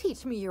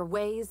 Teach me your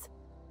ways.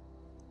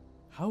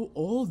 How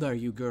old are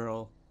you,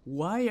 girl?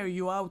 Why are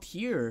you out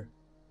here?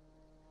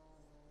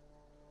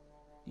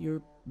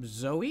 You're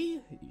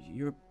Zoe?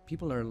 Your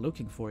people are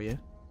looking for you.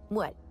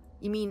 What?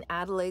 You mean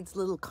Adelaide's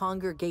little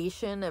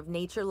congregation of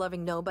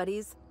nature-loving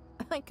nobodies?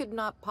 I could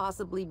not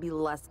possibly be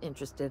less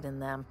interested in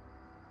them.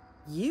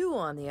 You,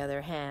 on the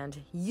other hand,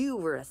 you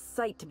were a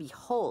sight to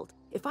behold.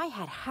 If I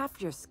had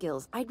half your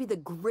skills, I'd be the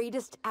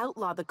greatest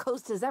outlaw the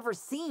coast has ever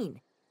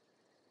seen.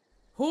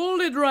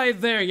 Hold it right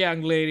there,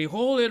 young lady.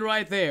 Hold it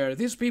right there.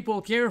 These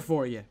people care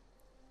for you.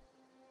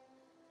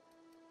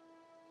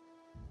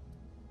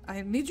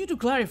 I need you to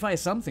clarify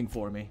something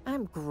for me.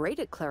 I'm great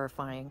at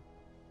clarifying.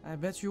 I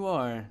bet you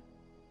are.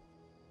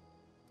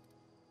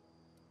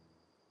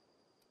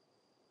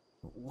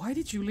 Why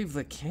did you leave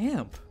the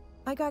camp?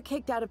 I got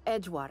kicked out of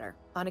Edgewater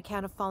on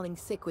account of falling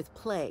sick with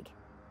plague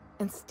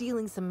and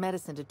stealing some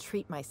medicine to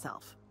treat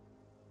myself.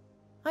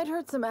 I'd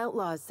heard some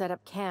outlaws set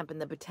up camp in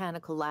the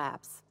botanical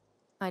labs.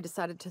 I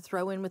decided to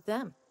throw in with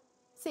them,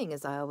 seeing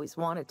as I always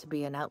wanted to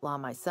be an outlaw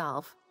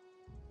myself.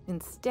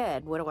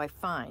 Instead, what do I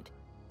find?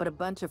 But a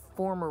bunch of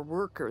former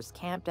workers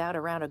camped out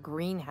around a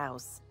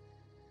greenhouse.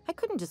 I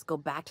couldn't just go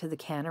back to the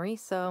cannery,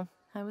 so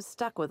I was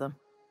stuck with them.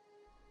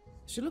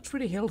 She looks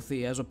pretty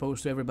healthy as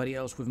opposed to everybody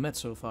else we've met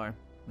so far.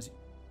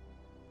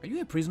 Are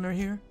you a prisoner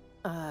here?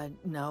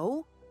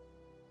 No.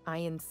 I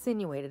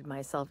insinuated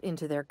myself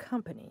into their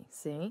company,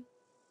 see?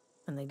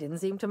 And they didn't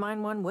seem to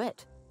mind one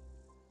whit.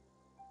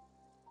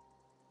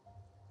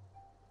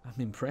 I'm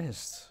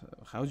impressed.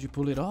 How'd you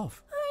pull it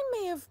off? I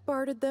may have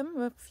bartered them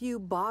a few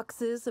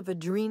boxes of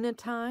Adrena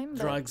time,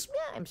 but Drugs.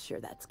 yeah, I'm sure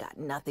that's got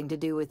nothing to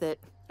do with it.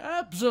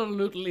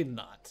 Absolutely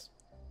not.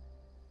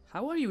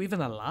 How are you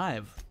even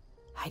alive?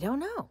 I don't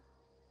know.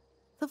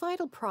 The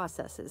vital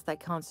processes that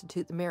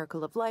constitute the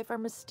miracle of life are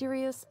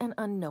mysterious and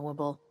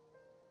unknowable.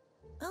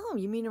 Oh,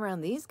 you mean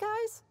around these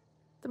guys?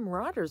 The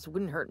Marauders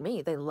wouldn't hurt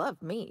me. They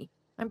love me.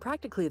 I'm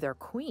practically their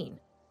queen.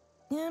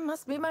 Yeah,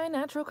 must be my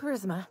natural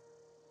charisma.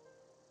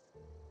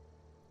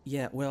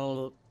 Yeah,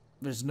 well,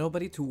 there's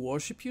nobody to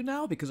worship you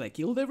now because I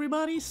killed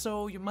everybody,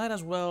 so you might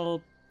as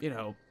well,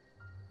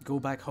 go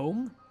back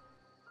home.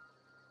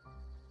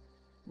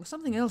 Well,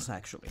 something else,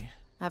 actually.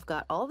 I've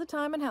got all the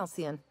time in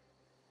Halcyon.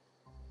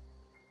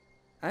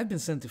 I've been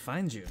sent to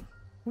find you.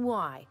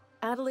 Why?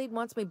 Adelaide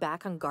wants me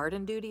back on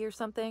garden duty or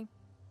something?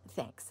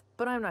 Thanks,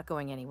 but I'm not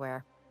going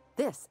anywhere.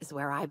 This is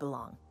where I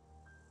belong.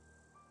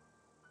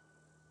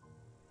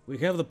 We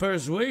have the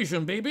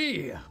persuasion,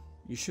 baby!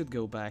 You should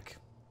go back.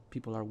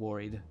 People are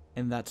worried,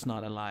 and that's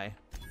not a lie.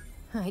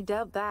 I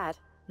doubt that.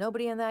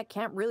 Nobody in that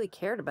camp really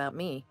cared about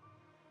me.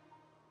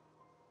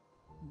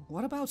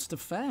 What about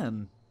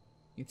Stefan?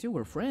 You two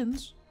were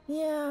friends.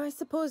 Yeah, I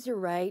suppose you're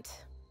right.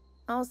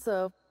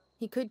 Also,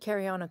 he could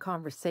carry on a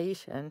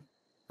conversation,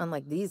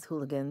 unlike these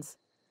hooligans.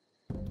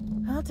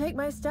 I'll take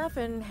my stuff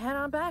and head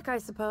on back, I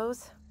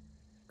suppose.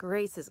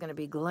 Grace is gonna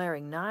be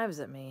glaring knives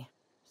at me,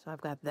 so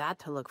I've got that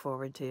to look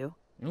forward to.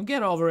 You'll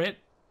get over it.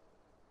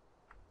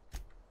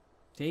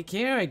 Take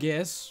care, I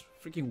guess.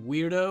 Freaking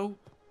weirdo.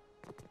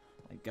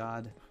 My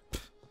god.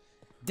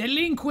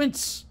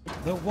 Delinquents!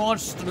 The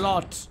worst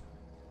lot.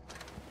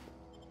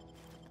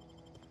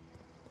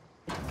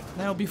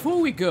 Now,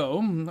 before we go,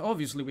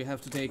 obviously we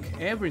have to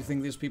take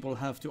everything these people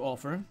have to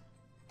offer.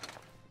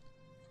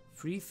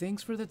 Free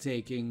things for the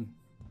taking.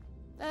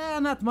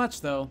 Not much,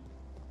 though.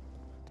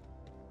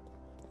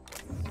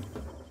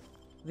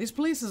 This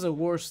place is a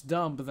worse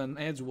dump than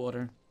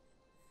Edgewater.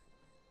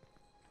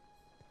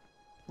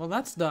 Well,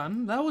 that's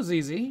done. That was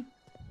easy.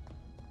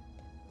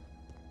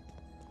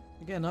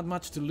 Again, not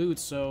much to loot,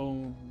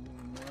 so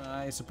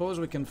I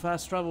suppose we can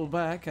fast travel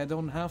back. I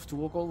don't have to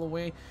walk all the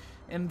way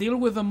and deal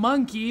with the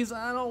monkeys.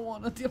 I don't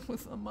want to deal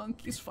with the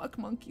monkeys. Fuck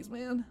monkeys,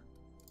 man.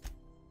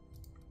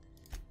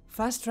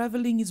 Fast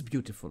traveling is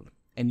beautiful,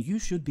 and you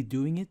should be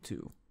doing it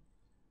too.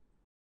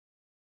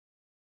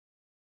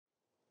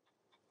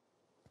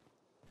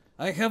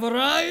 I have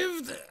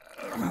arrived!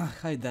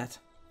 Hide that.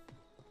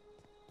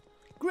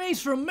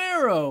 Grace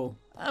Romero!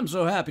 I'm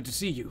so happy to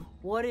see you.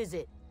 What is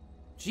it?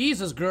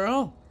 Jesus,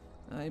 girl!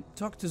 I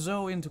talked to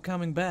Zoe into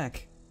coming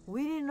back.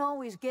 We didn't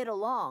always get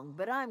along,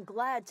 but I'm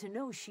glad to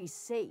know she's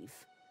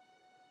safe.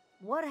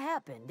 What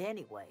happened,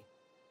 anyway?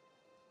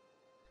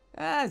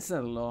 It's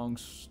a long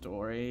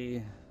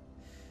story.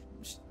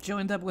 She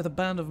joined up with a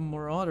band of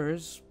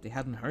marauders. They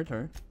hadn't hurt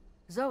her.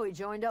 Zoe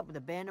joined up with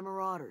a band of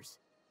marauders.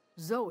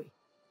 Zoe.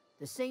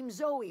 The same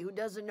Zoe who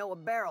doesn't know a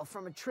barrel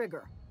from a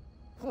trigger.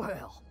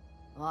 Well,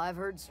 I've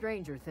heard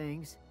stranger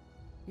things.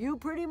 You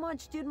pretty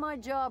much did my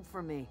job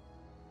for me.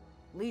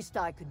 Least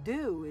I could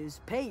do is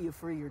pay you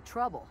for your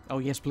trouble. Oh,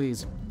 yes,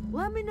 please.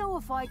 Let me know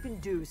if I can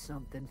do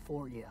something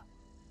for you.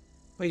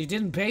 Wait, you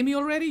didn't pay me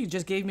already? You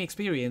just gave me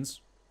experience.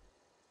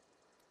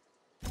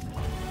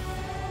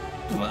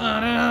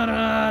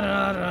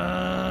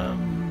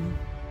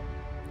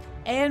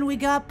 And we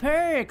got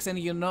perks, and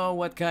you know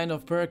what kind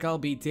of perk I'll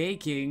be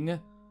taking.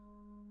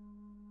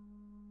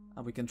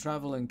 We can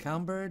travel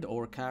encumbered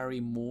or carry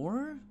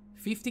more.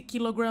 50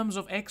 kilograms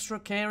of extra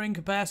carrying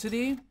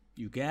capacity.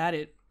 You got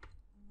it.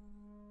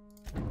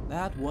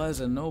 That was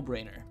a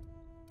no-brainer.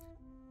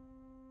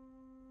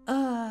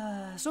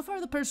 So far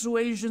the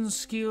persuasion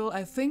skill,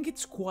 I think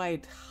it's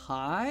quite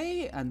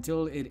high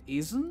until it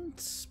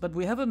isn't, but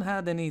we haven't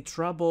had any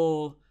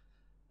trouble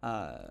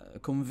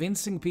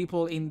convincing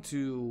people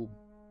into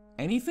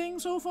anything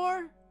so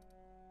far.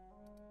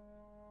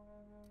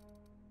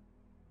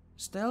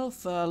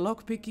 Stealth,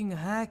 lockpicking,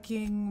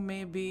 hacking,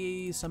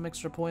 maybe some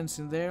extra points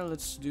in there.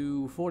 Let's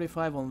do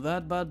 45 on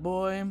that bad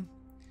boy.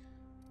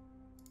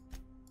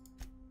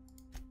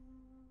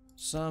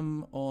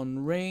 Some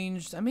on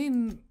ranged. I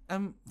mean,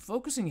 I'm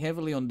focusing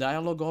heavily on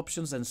dialogue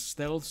options and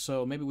stealth,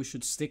 so maybe we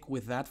should stick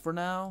with that for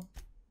now.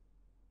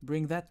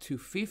 Bring that to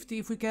 50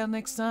 if we can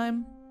next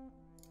time.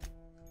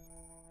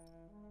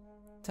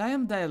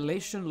 Time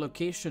dilation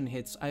location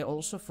hits. I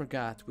also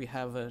forgot we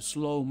have a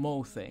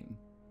slow-mo thing.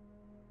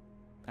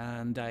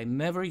 And I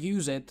never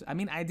use it. I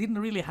mean, I didn't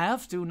really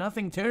have to.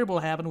 Nothing terrible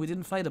happened. We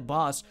didn't fight a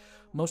boss.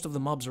 Most of the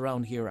mobs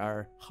around here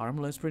are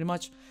harmless, pretty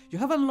much. You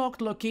have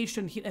unlocked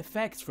location hit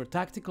effects for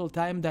tactical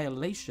time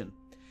dilation.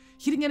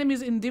 Hitting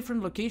enemies in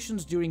different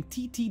locations during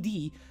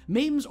TTD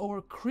maims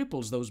or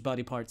cripples those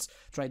body parts.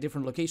 Try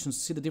different locations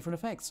to see the different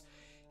effects.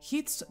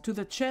 Hits to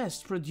the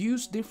chest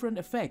produce different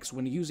effects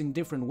when using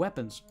different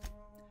weapons.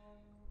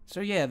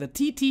 So yeah, the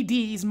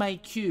TTD is my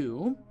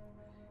cue.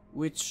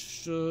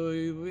 Which,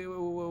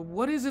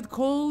 what is it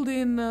called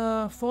in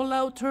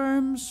Fallout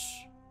terms?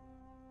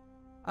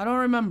 I don't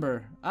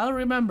remember. I'll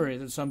remember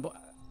it at some point.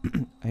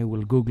 I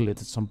will Google it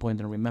at some point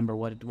and remember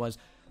what it was.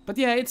 But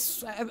yeah,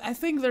 it's, I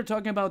think they're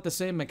talking about the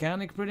same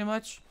mechanic pretty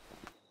much.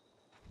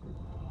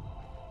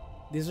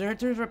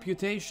 Deserter's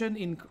reputation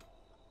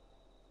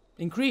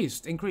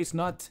increased,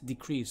 not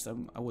decreased.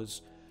 I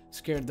was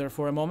scared there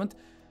for a moment.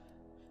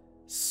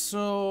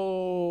 So...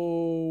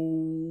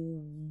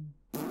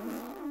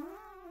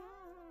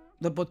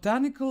 the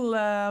botanical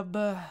lab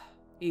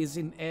is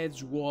in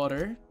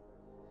Edgewater.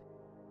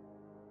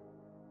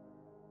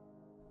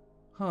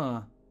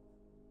 Huh.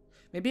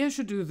 Maybe I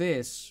should do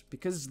this,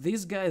 because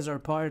these guys are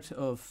part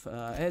of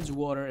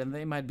Edgewater and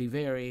they might be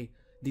very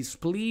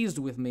displeased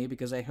with me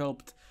because I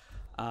helped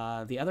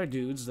the other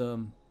dudes,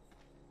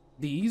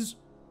 these.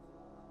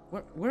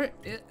 Where's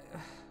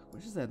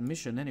that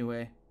mission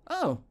anyway?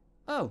 Oh,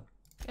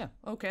 yeah,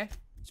 okay.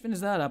 Let's finish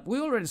that up. We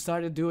already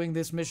started doing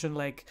this mission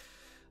like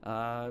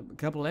a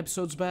couple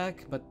episodes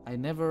back, but I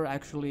never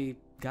actually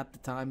got the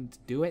time to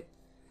do it.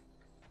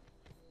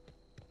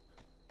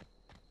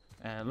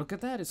 And look at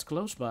that, it's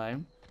close by.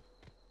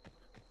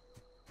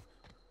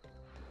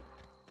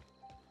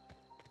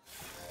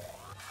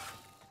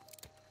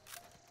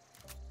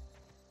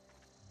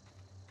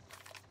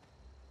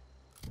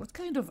 What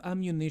kind of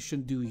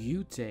ammunition do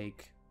you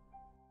take?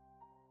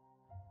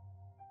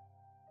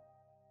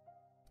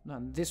 No,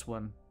 this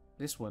one.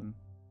 This one.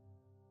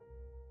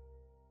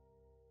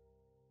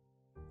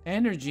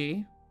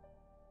 Energy.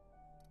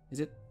 Is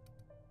it?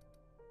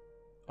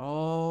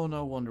 Oh,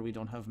 no wonder we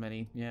don't have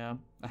many. Yeah.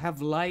 I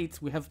have light.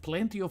 We have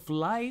plenty of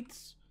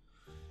lights.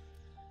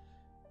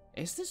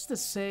 Is this the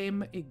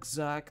same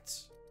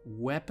exact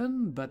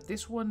weapon? But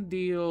this one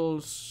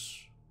deals...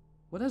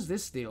 What does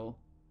this deal?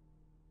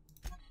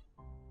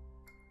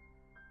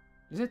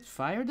 Is it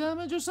fire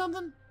damage or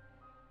something?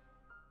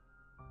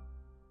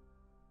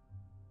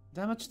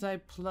 Damage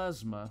type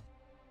plasma.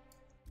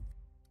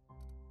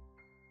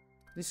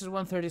 This is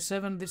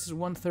 137, this is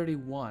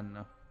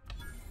 131.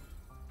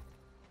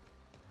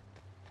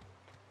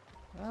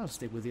 I'll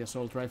stick with the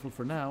assault rifle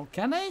for now.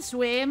 Can I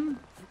swim?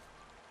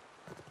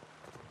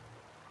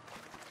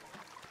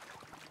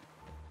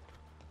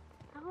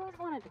 I've always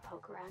wanted to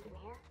poke around in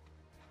here.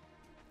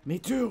 Me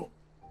too.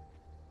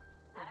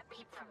 Not a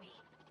peep from me.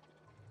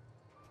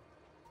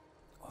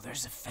 Oh,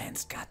 there's a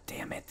fence,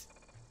 goddammit.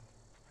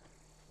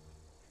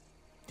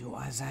 Do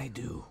as I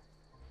do.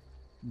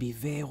 Be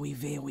very,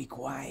 very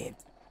quiet.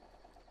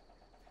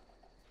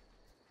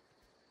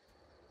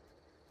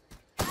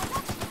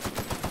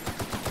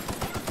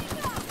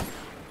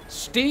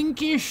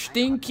 Stinky,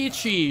 stinky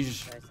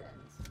cheese.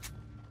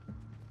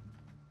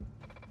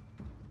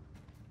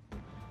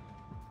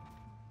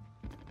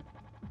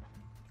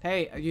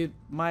 Hey, you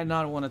might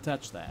not want to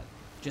touch that.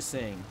 Just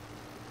saying.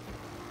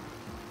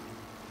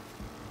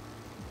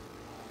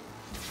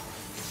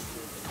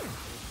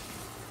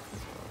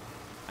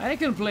 I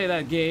can play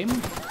that game.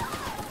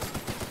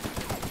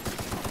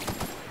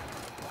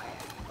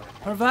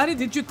 Parvati,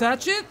 did you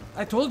touch it?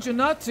 I told you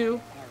not to.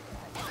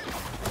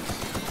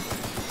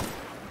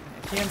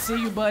 I can't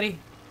see you, buddy.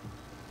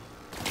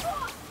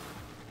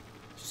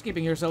 Just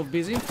keeping yourself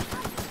busy.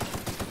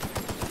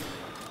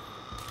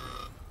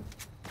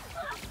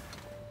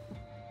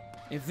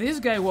 If this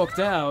guy walked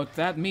out,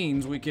 that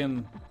means we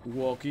can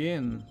walk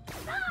in.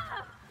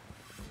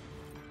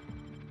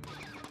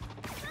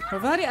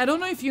 Parvati, I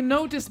don't know if you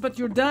noticed, but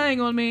you're dying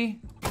on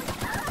me.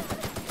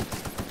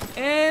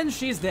 And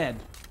she's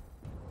dead.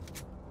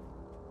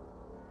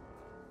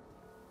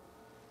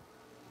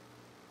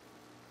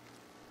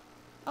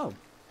 Oh,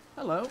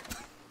 hello.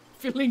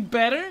 Feeling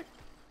better?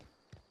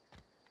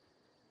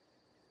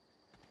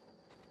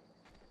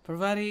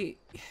 Parvati,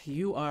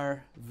 you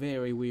are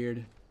very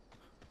weird.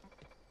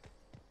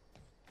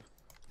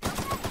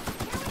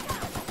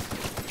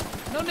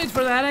 No need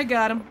for that, I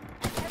got him.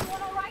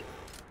 Everyone all right?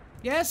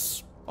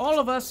 Yes, all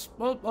of us.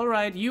 Well, all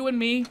right, you and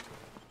me.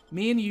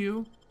 Me and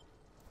you.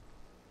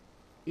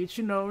 Eat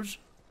your nose.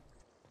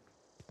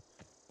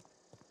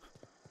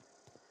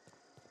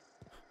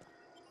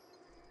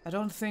 I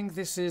don't think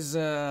this is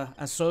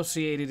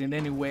associated in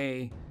any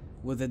way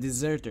with the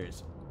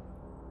deserters.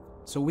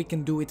 So we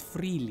can do it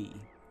freely.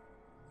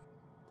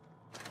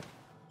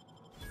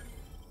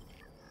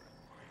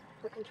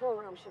 The control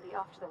room should be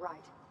off to the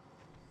right.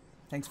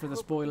 Thanks for the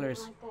Hope we do spoilers.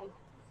 right thing.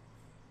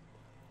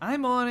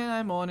 I'm on it,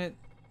 I'm on it.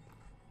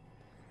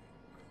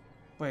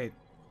 Wait.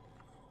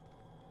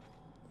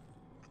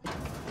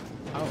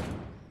 Oh.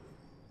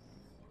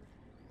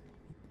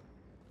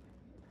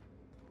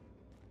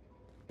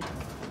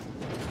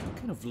 What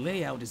kind of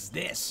layout is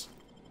this?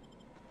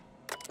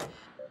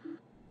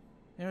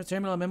 Air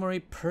terminal memory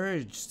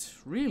purged.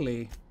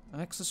 Really?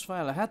 Access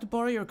file. I had to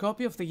borrow your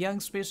copy of the Young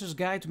Spacer's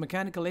Guide to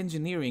Mechanical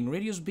Engineering.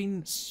 Radio's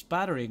been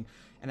spattering,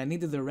 and I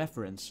needed the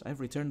reference.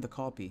 I've returned the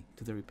copy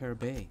to the repair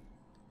bay.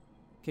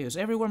 Chaos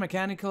everywhere,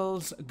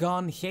 mechanicals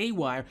gone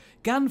haywire.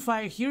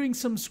 Gunfire, hearing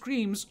some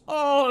screams.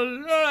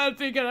 Oh, I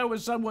think that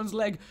was someone's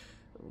leg.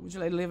 Would you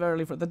like to leave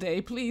early for the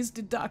day? Please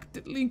deduct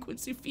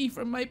delinquency fee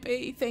from my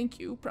pay. Thank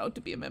you. Proud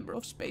to be a member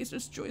of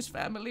Spacer's Choice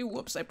family.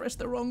 Whoops, I pressed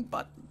the wrong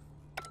button.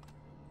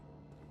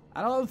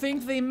 I don't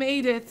think they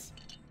made it.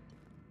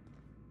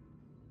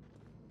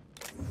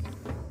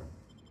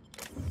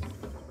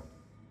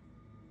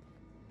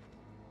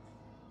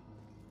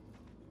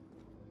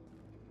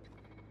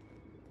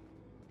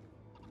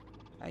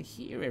 I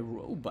hear a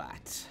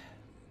robot.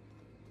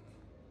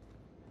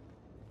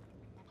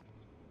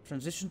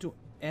 Transition to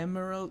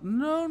Emerald.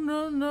 No,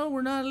 no, no,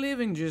 we're not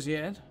leaving just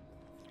yet.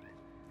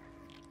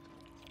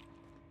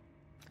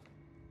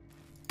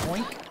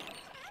 Boink.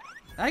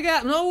 I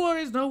got no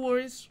worries, no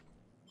worries.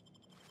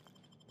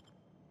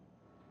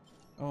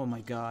 Oh my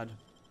god.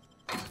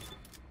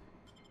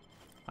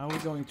 Are we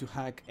going to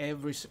hack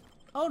every...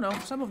 Oh no,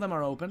 some of them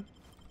are open.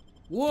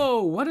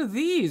 Whoa, what are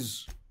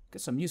these?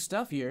 Got some new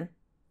stuff here.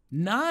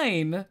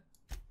 9?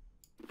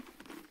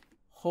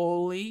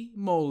 Holy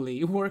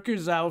moly.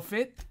 Worker's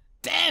outfit.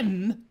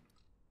 10?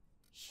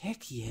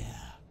 Heck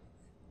yeah.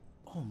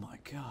 Oh my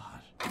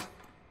god.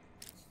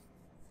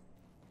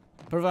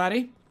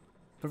 Parvati?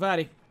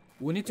 Parvati,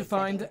 we need to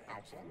find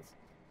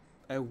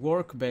a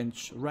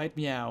workbench. Right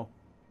meow.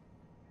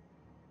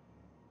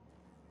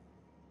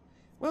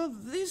 Well,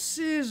 this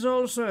is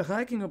also a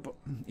hacking up.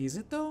 Is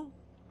it though?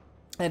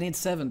 I need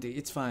 70.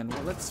 It's fine.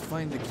 Well, let's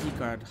find the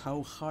keycard.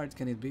 How hard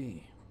can it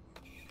be?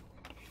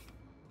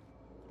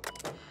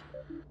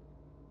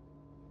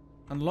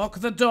 Unlock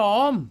the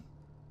door.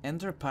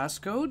 Enter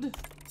passcode.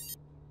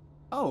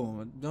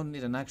 Oh, don't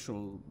need an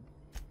actual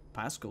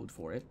passcode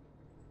for it.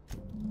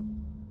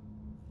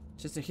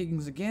 Chester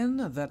Higgins again.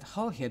 That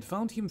hullhead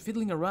found him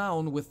fiddling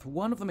around with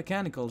one of the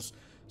mechanicals,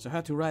 so I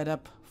had to write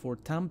up for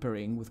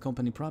tampering with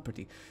company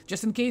property.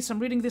 Just in case I'm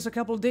reading this a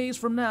couple days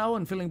from now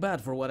and feeling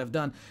bad for what I've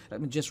done,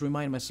 let me just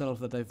remind myself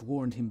that I've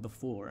warned him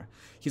before.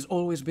 He's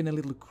always been a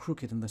little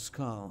crooked in the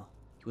skull.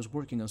 He was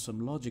working on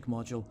some logic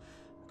module,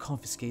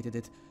 confiscated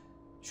it.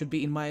 Should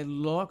be in my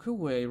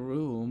lock-away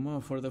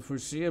room for the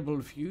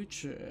foreseeable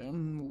future.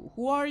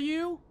 Who are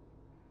you?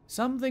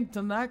 Something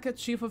Tanaka,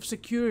 Chief of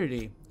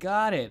Security.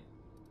 Got it.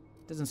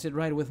 Doesn't sit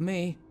right with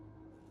me.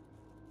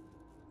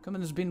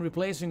 Company's been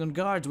replacing on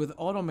guards with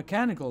auto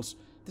mechanicals.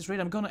 At this rate,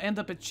 I'm gonna end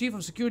up a Chief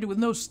of Security with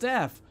no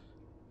staff.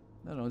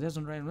 No, no, it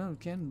doesn't right now.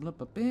 Can blah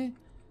blah blah.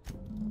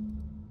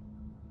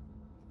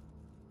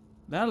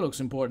 That looks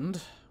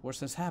important.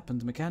 Worst has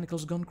happened.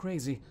 Mechanical's gone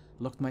crazy.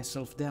 Locked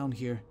myself down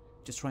here.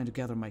 Just trying to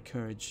gather my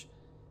courage.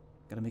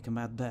 Gotta make a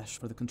mad dash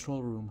for the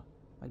control room.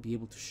 Might be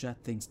able to shut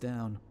things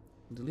down.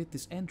 I'll delete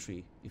this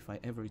entry if I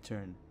ever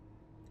return.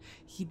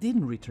 He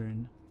didn't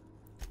return.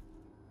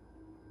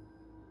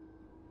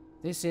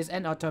 This is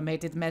an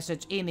automated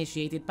message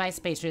initiated by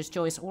Spacer's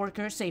Choice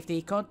Worker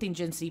Safety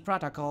Contingency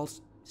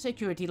Protocols.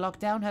 Security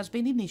lockdown has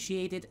been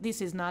initiated.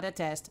 This is not a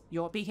test.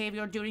 Your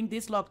behavior during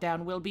this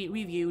lockdown will be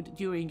reviewed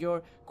during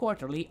your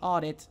quarterly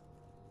audit.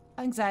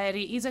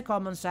 Anxiety is a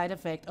common side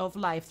effect of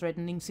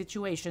life-threatening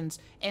situations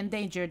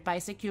endangered by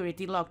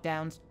security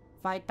lockdowns.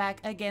 Fight back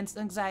against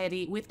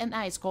anxiety with an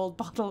ice-cold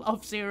bottle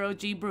of Zero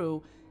G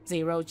Brew.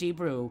 Zero G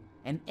Brew,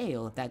 an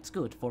ale that's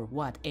good for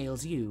what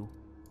ails you.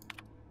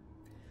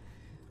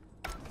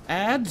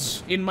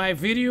 Ads in my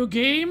video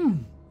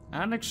game?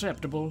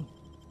 Unacceptable.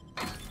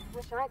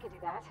 Wish I could do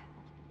that.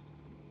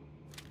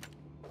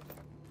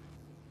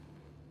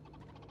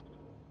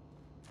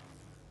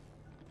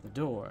 The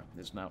door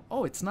is now...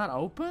 Oh, it's not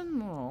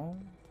open? Oh.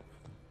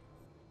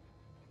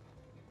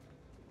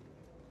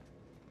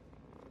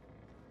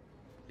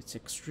 It's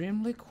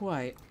extremely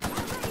quiet. That's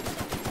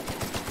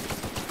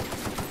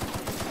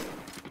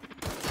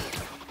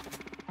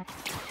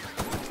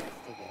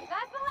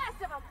the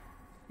last of them.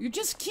 You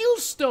just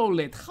stole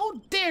it! How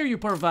dare you,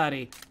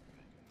 Parvati!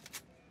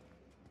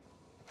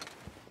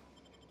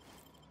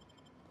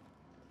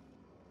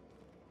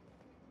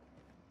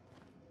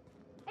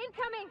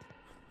 Incoming.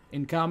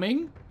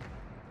 Incoming?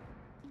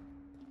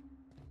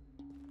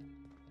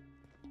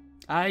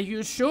 Are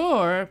you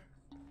sure?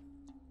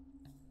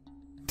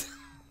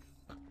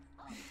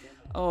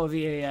 Oh,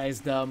 the AI is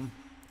dumb.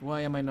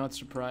 Why am I not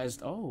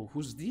surprised? Oh,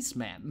 who's this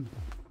man?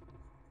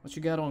 What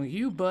you got on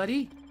you,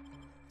 buddy?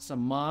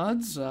 Some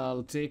mods,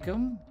 I'll take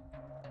them.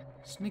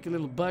 Sneaky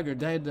little bugger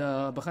died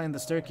behind the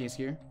staircase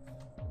here.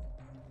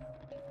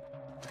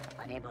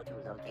 Unable to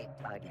locate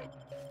target.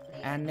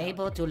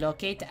 Unable to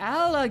locate.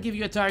 I'll give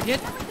you a target.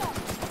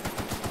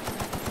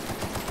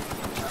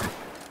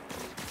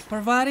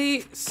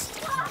 Parvati.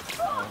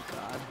 Oh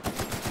god.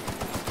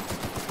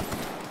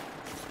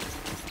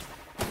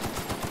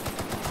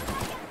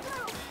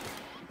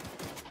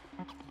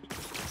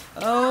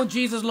 Oh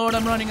Jesus Lord,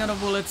 I'm running out of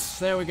bullets.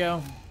 There we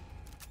go.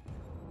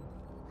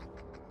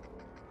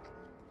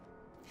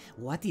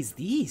 What is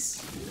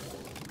this?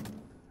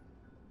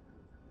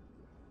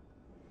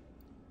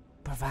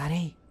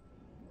 Parvati?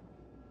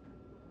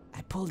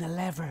 I pulled a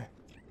lever.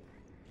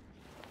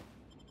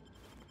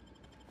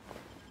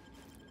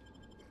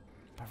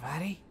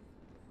 Parvati?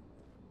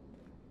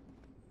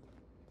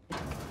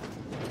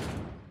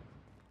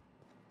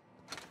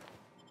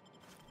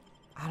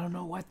 I don't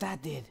know what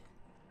that did.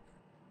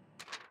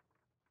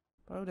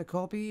 Borrowed a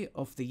copy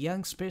of the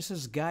Young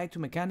Spacer's Guide to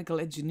Mechanical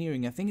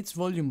Engineering. I think it's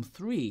volume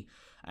 3.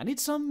 I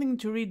need something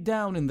to read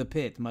down in the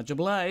pit. Much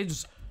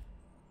obliged.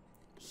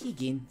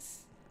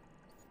 Higgins.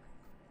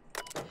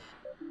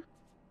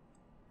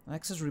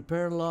 Access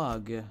repair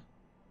log.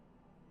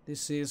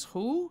 This is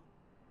who?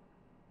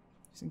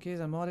 Just in case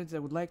I'm audited, I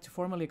would like to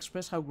formally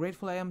express how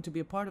grateful I am to be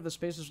a part of the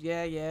Spacers.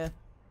 Yeah.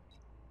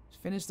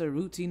 Finish the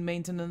routine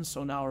maintenance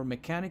on our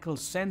mechanical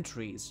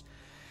sentries.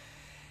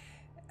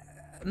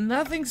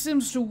 Nothing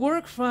seems to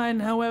work fine,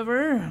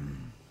 however.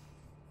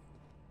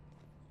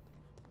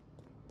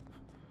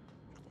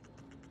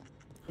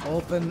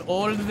 Open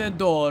all the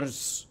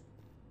doors.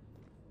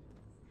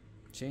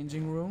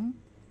 Changing room.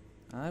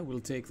 I will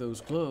take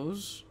those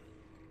clothes.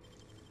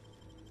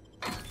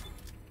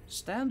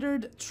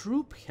 Standard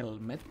troop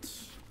helmet.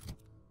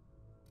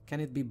 Can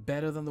it be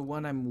better than the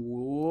one I'm...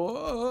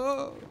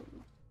 Whoa.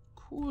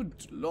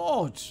 Good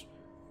lord.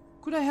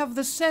 Could I have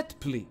the set,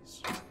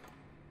 please?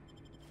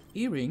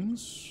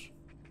 Earrings.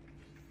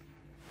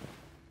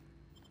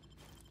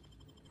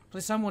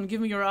 Please, someone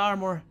give me your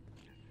armor.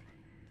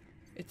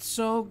 It's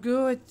so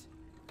good.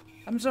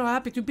 I'm so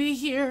happy to be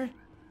here.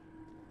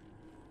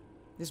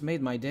 This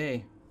made my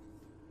day.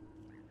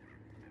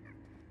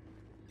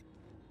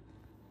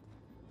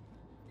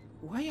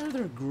 Why are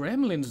there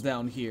gremlins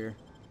down here?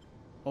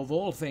 Of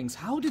all things,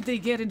 how did they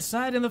get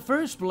inside in the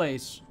first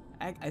place?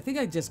 I think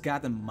I just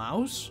got a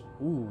mouse?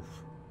 Ooh.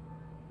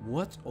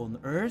 What on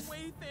earth?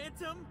 Wait,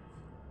 Phantom!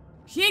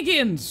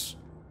 Higgins!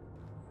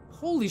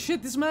 Holy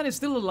shit, this man is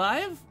still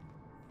alive?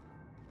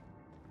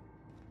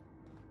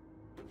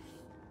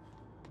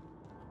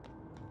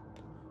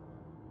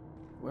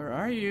 Where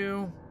are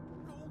you?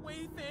 Go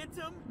away,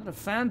 Phantom! Not a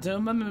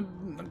phantom,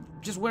 I'm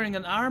just wearing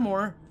an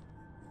armor.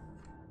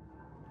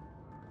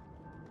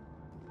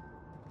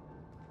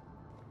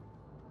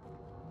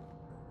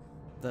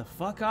 The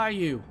fuck are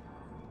you?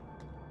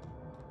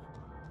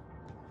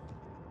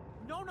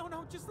 No, no,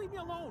 no, just leave me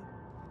alone!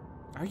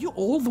 Are you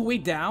all the way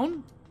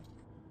down?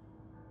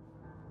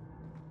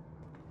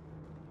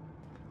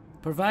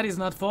 Parvati's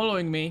not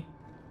following me.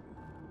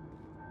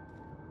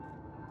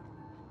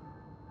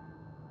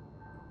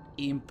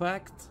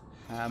 Impact,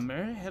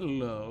 hammer,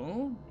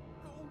 hello.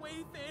 Go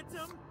away,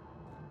 Phantom!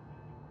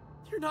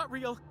 You're not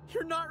real!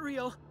 You're not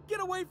real!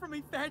 Get away from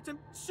me, Phantom!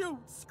 Shoot!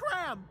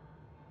 Scram!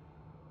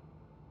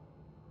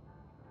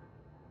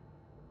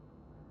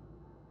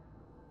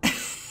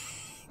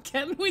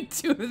 Can we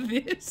do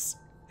this?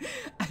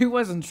 I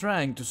wasn't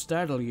trying to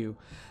startle you.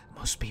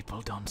 Most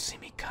people don't see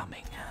me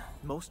coming.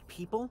 Most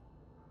people?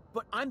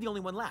 But I'm the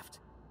only one left.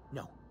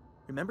 No.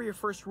 Remember your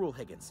first rule,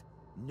 Higgins.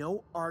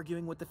 No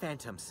arguing with the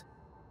Phantoms.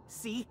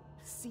 See?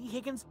 See,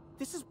 Higgins?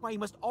 This is why you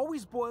must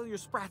always boil your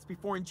sprats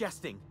before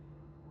ingesting.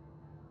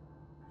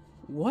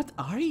 What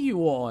are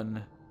you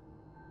on?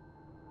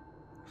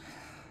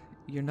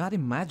 You're not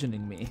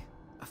imagining me.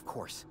 Of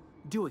course.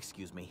 Do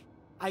excuse me.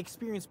 I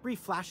experience brief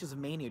flashes of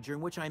mania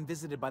during which I am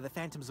visited by the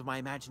phantoms of my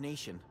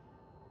imagination.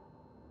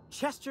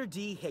 Chester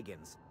D.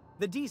 Higgins.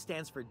 The D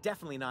stands for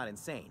definitely not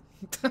insane.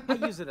 I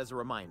use it as a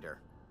reminder.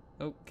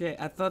 Okay,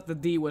 I thought the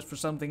D was for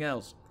something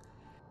else.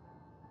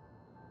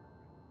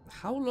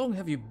 How long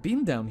have you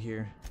been down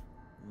here?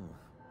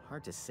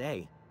 Hard to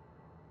say.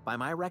 By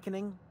my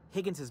reckoning,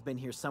 Higgins has been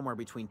here somewhere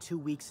between 2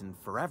 weeks and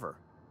forever.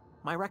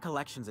 My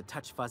recollection's a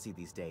touch fuzzy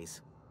these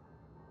days.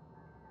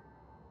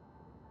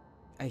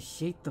 I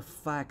hate the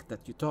fact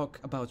that you talk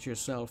about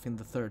yourself in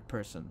the third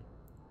person.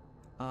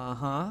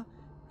 Uh-huh.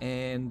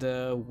 And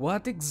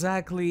what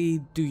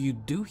exactly do you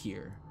do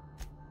here?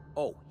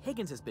 Oh,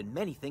 Higgins has been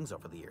many things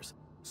over the years.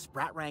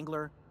 Sprat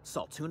Wrangler,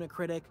 Saltuna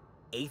Critic,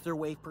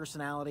 Aetherwave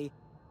Personality,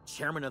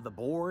 Chairman of the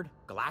Board,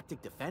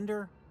 Galactic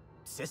Defender,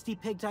 Sisty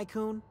Pig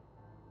Tycoon.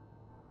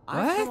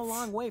 I've come a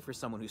long way for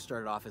someone who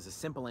started off as a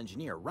simple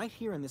engineer right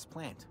here in this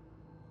plant.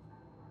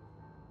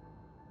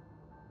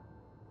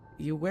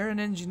 You were an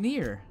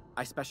engineer.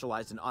 I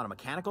specialized in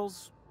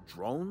automechanicals,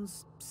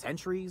 drones,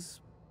 sentries,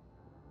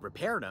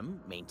 repaired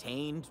them,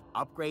 maintained,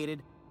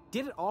 upgraded,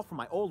 did it all from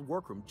my old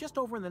workroom just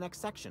over in the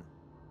next section.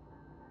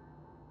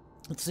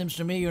 It seems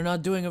to me you're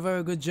not doing a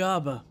very good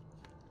job.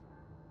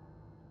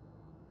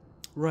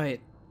 Right.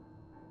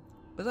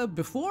 Was that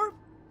before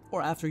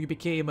or after you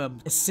became a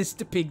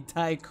Sisty Pig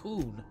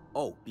Tycoon?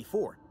 Oh,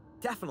 before.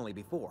 Definitely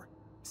before.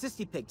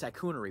 Sisty Pig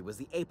Tycoonery was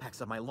the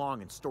apex of my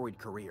long and storied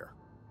career.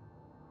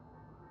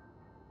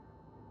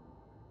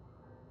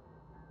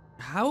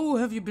 How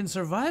have you been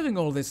surviving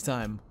all this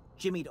time?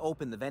 Jimmy'd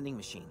opened the vending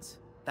machines.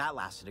 That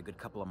lasted a good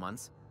couple of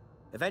months.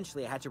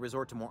 Eventually, I had to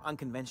resort to more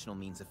unconventional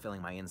means of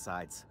filling my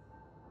insides.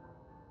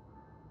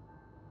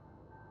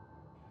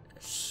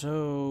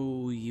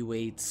 So, you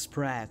ate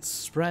sprats.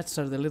 Sprats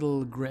are the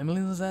little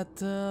gremlins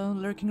that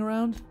lurking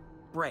around?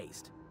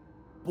 Braised.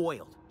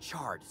 Boiled.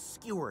 Charred.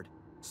 Skewered.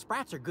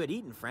 Sprats are good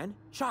eating, friend.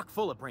 Chock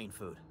full of brain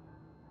food.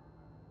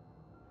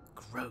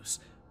 Gross.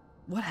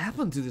 What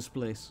happened to this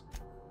place?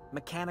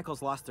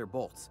 Mechanicals lost their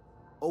bolts.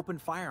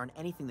 Opened fire on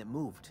anything that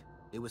moved.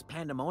 It was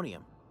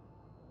pandemonium.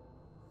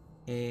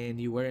 And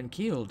you weren't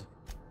killed?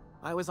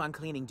 I was on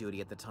cleaning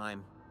duty at the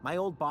time. My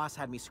old boss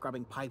had me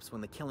scrubbing pipes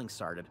when the killing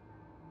started.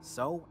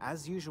 So,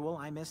 as usual,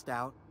 I missed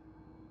out.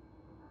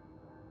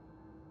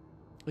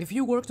 If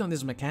you worked on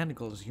these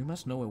mechanicals, you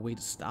must know a way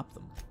to stop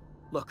them.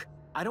 Look,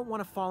 I don't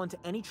want to fall into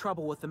any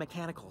trouble with the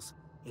mechanicals.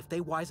 If they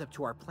wise up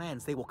to our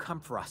plans, they will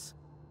come for us.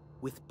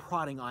 With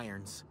prodding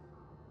irons.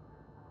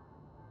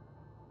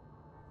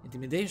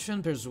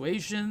 Intimidation,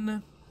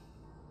 persuasion...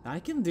 I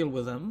can deal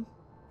with them.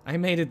 I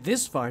made it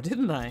this far,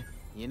 didn't I?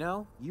 You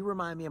know, you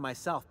remind me of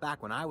myself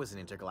back when I was an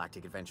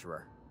intergalactic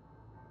adventurer.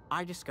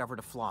 I discovered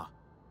a flaw.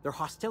 Their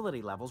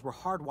hostility levels were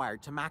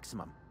hardwired to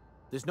maximum.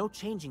 There's no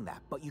changing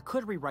that, but you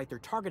could rewrite their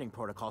targeting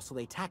protocol so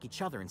they attack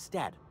each other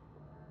instead.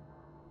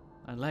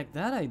 I like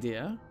that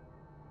idea.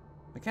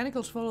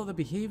 Mechanicals follow the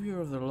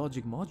behavior of their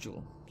logic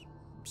module.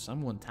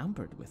 Someone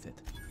tampered with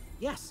it.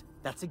 Yes,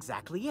 that's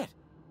exactly it.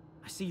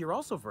 I see you're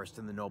also versed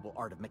in the noble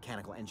art of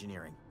mechanical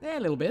engineering. A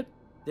little bit.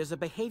 There's a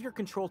behavior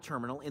control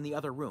terminal in the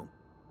other room.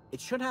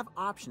 It should have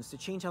options to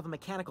change how the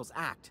mechanicals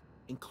act,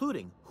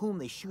 including whom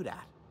they shoot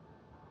at.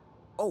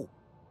 Oh,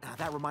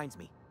 that reminds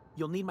me.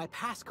 You'll need my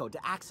passcode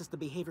to access the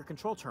behavior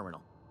control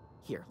terminal.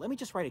 Here, let me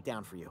just write it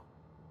down for you.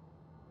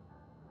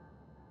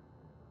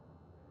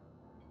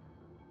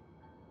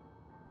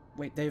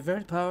 Wait,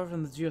 divert power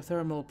from the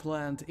geothermal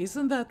plant.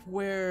 Isn't that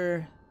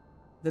where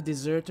the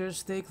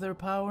deserters take their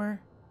power?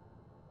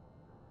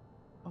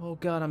 Oh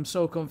god, I'm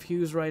so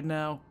confused right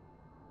now.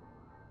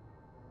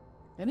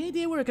 Any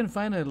idea where I can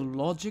find a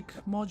logic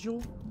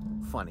module?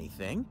 Funny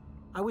thing,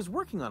 I was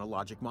working on a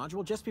logic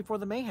module just before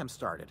the mayhem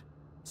started.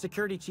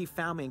 Security chief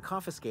found me and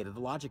confiscated the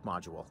logic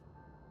module.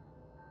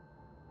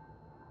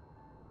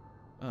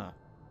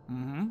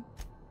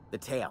 The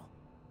tail.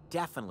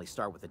 Definitely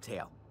start with the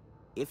tail.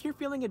 If you're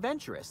feeling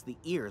adventurous, the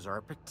ears are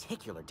a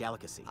particular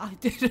delicacy. I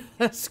did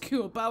ask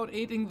you about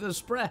eating the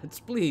sprats,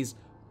 please.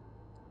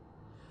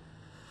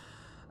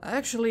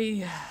 Actually,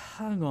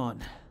 hang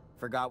on.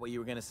 Forgot what you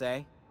were gonna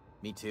say?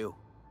 Me too.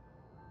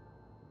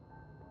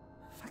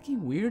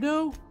 Fucking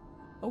weirdo?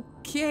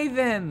 Okay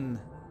then.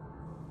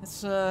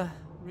 Let's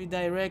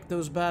redirect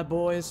those bad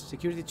boys.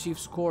 Security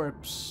chief's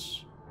corpse.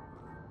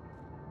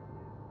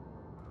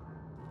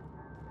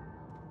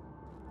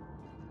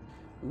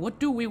 What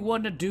do we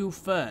want to do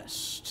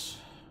first?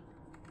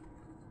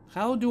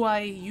 How do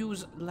I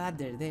use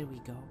ladder? There we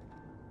go.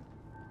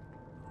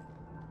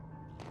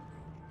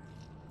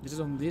 Is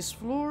it on this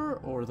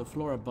floor or the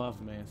floor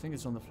above me? I think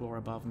it's on the floor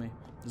above me.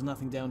 There's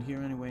nothing down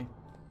here anyway.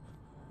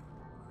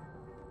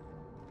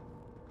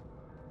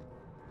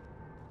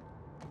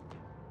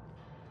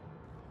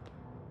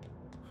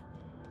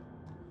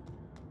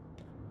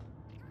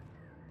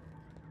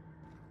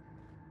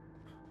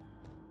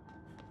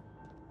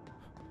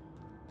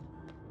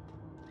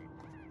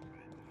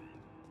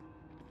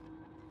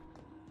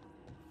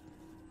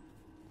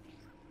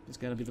 It's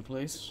gotta be the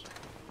place.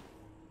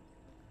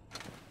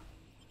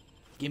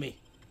 Gimme.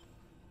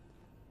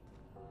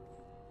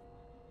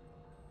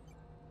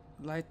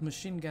 Light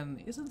machine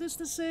gun. Isn't this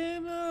the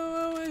same?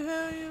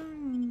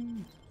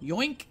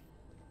 Yoink!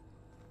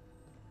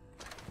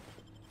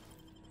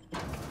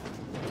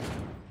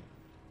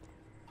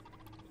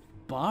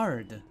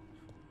 Bard.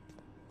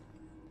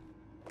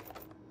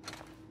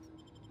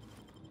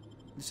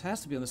 This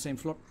has to be on the same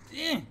floor.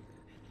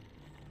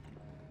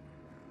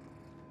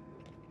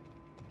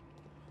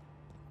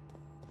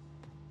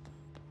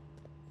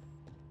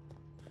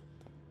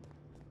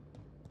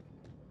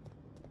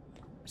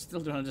 Still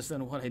don't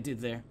understand what I did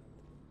there.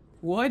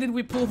 Why did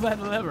we pull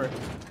that lever?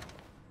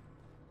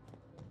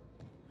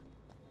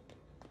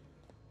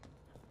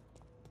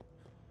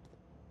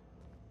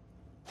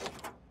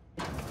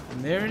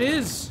 And there it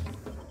is.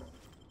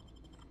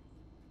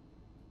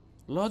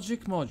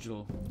 Logic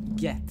module.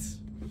 Get.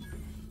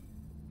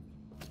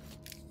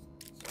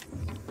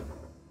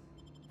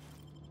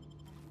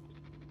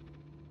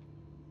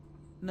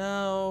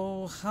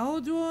 Now, how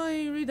do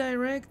I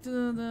redirect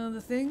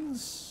the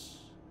things?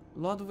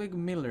 Ludwig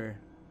Miller.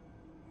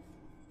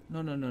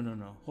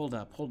 No. Hold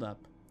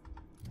up.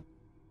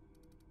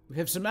 We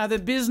have some other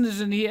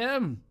business in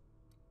here.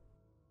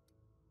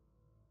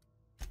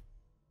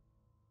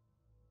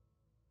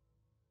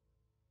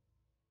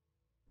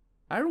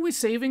 Are we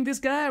saving this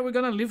guy? Are we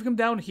gonna leave him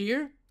down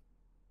here?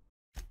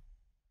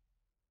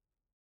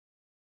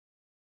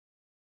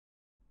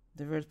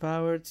 Divert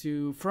power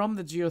from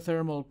the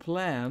geothermal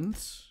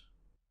plant.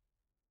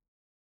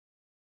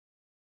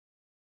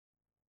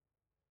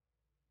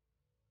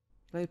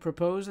 I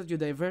propose that you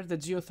divert the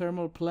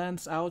geothermal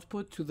plant's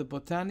output to the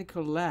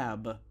botanical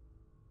lab.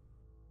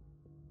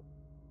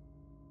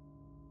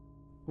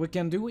 We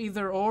can do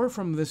either or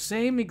from the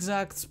same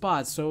exact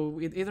spot, so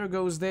it either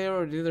goes there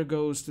or it either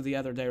goes to the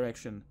other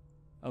direction.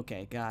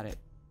 Okay, got it.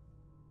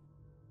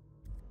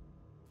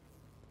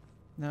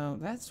 Now,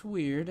 that's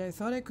weird. I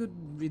thought I could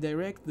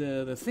redirect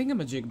the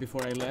thingamajig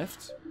before I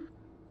left.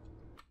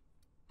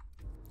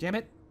 Damn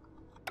it.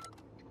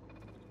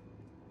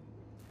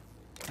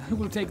 I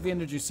will take the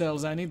energy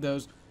cells. I need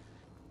those.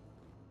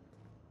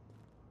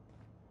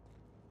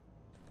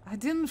 I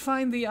didn't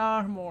find the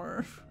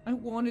armor. I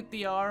wanted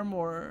the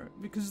armor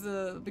because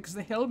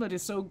the helmet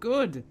is so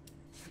good.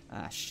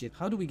 Ah shit.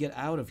 How do we get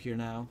out of here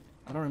now?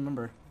 I don't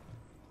remember.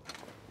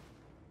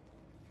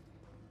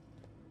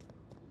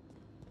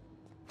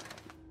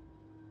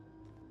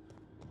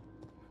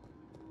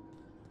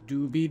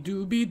 Doobie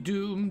doobie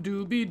doom,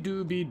 doobie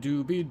doobie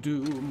doobie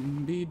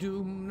doom, be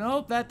doom.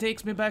 Nope, that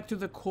takes me back to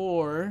the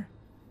core.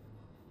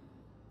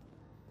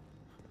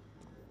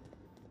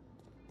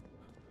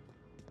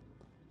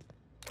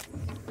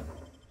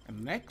 A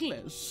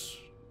necklace.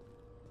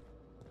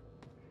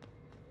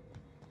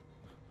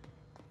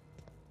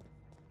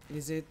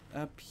 Is it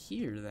up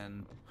here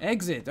then?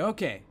 Exit,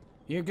 okay.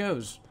 Here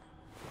goes.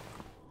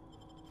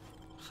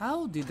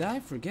 How did I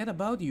forget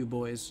about you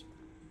boys?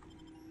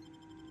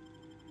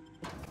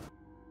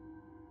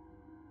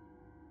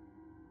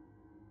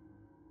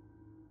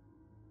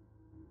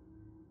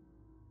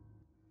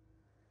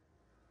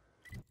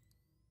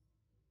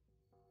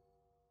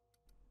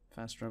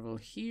 Fast travel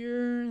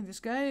here. This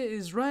guy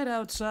is right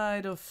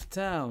outside of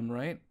town,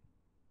 right?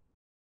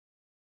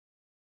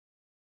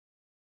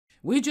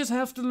 We just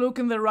have to look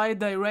in the right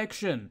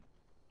direction.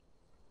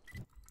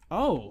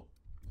 Oh.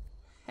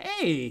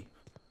 Hey!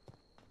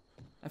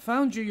 I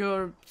found you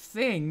your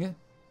thing.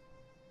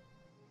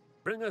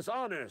 Bring us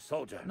honor,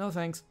 soldier. No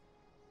thanks.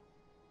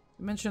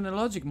 You mentioned a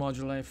logic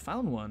module. I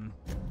found one.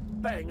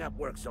 Bang up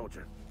work,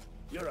 soldier.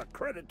 You're a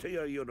credit to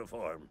your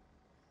uniform.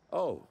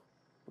 Oh,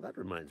 well, that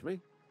reminds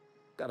me.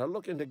 Gotta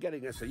look into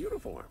getting us a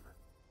uniform.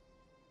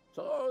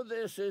 So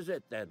this is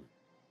it then.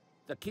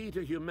 The key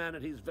to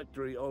humanity's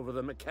victory over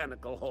the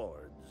mechanical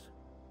hordes.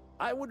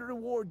 I would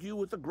reward you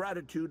with the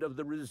gratitude of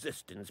the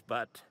Resistance,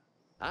 but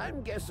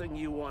I'm guessing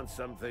you want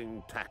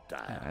something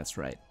tactile. Yeah, that's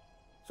right.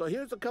 So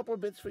here's a couple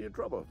of bits for your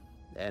trouble,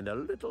 and a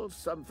little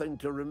something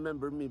to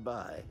remember me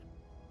by.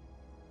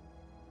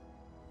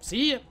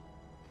 See ya!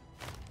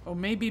 Or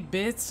maybe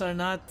bits are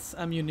not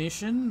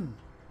ammunition?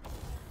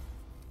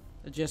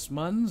 They're just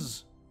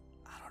muns?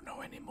 I don't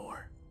know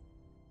anymore.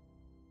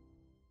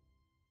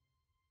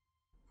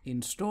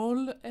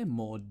 Install a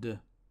mod.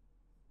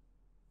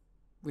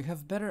 We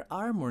have better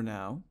armor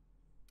now.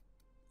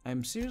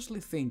 I'm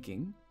seriously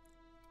thinking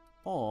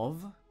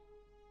of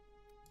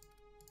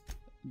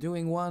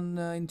doing one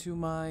into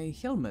my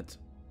helmet.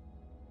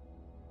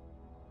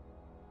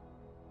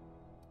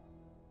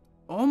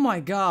 Oh my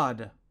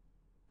god!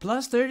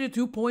 Plus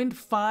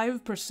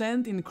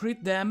 32.5% in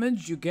crit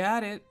damage, you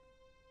got it.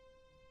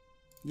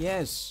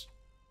 Yes.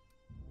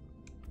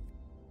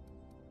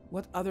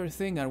 What other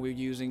thing are we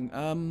using?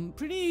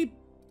 Pretty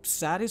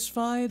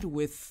satisfied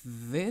with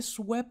this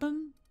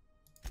weapon.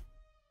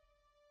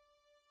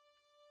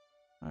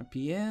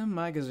 RPM,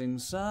 magazine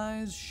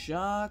size,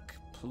 shock,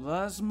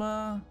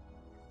 plasma.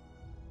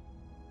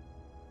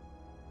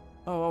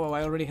 Oh,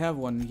 I already have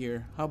one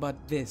here. How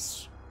about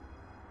this?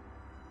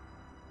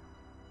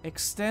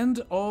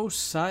 Extend O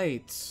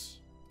sights.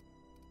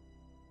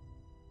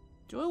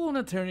 Do I want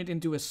to turn it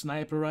into a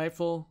sniper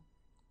rifle?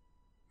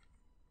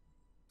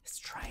 Let's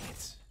try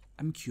it.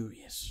 I'm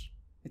curious.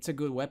 It's a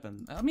good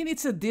weapon. I mean,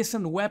 it's a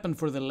decent weapon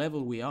for the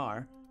level we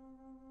are.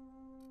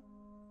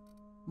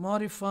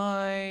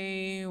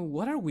 Modify...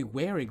 What are we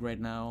wearing right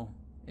now?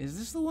 Is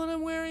this the one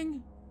I'm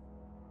wearing?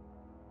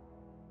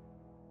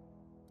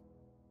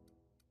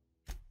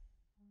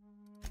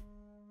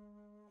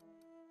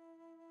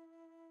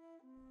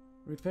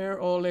 Repair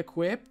all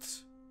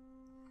equipped.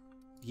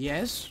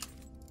 Yes.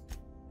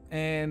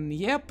 And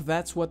yep,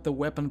 that's what the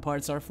weapon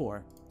parts are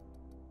for.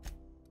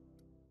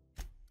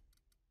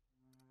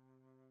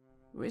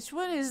 Which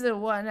one is the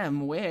one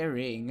I'm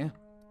wearing?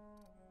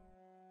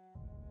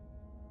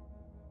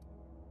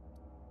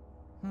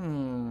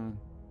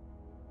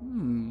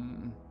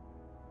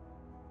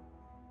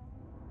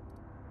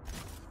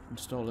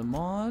 Install a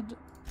mod.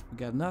 We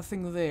got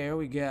nothing there.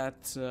 We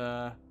got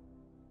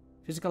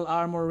physical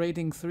armor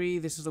rating 3.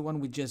 This is the one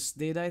we just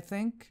did, I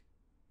think.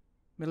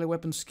 Melee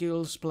weapon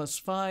skills plus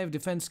 5.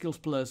 Defense skills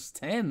plus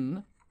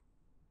 10.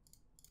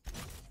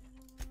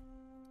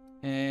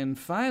 And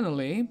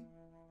finally...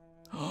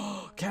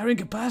 carrying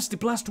capacity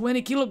plus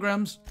 20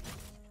 kilograms.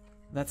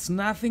 That's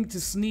nothing to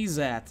sneeze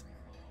at.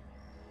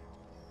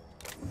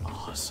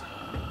 Awesome.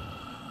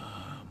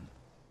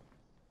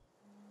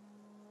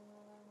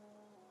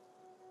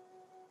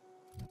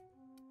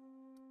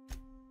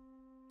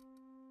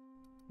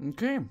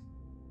 Okay.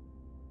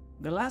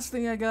 The last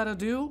thing I gotta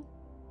do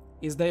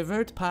is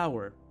divert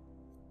power.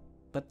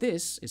 But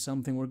this is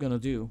something we're gonna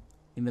do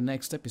in the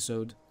next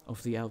episode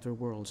of The Outer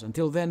Worlds.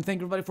 Until then, thank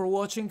everybody for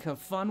watching. Have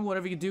fun,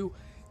 whatever you do.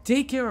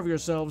 Take care of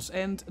yourselves,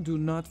 and do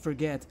not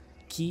forget,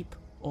 keep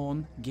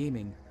on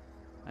gaming.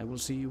 I will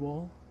see you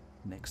all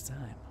next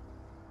time.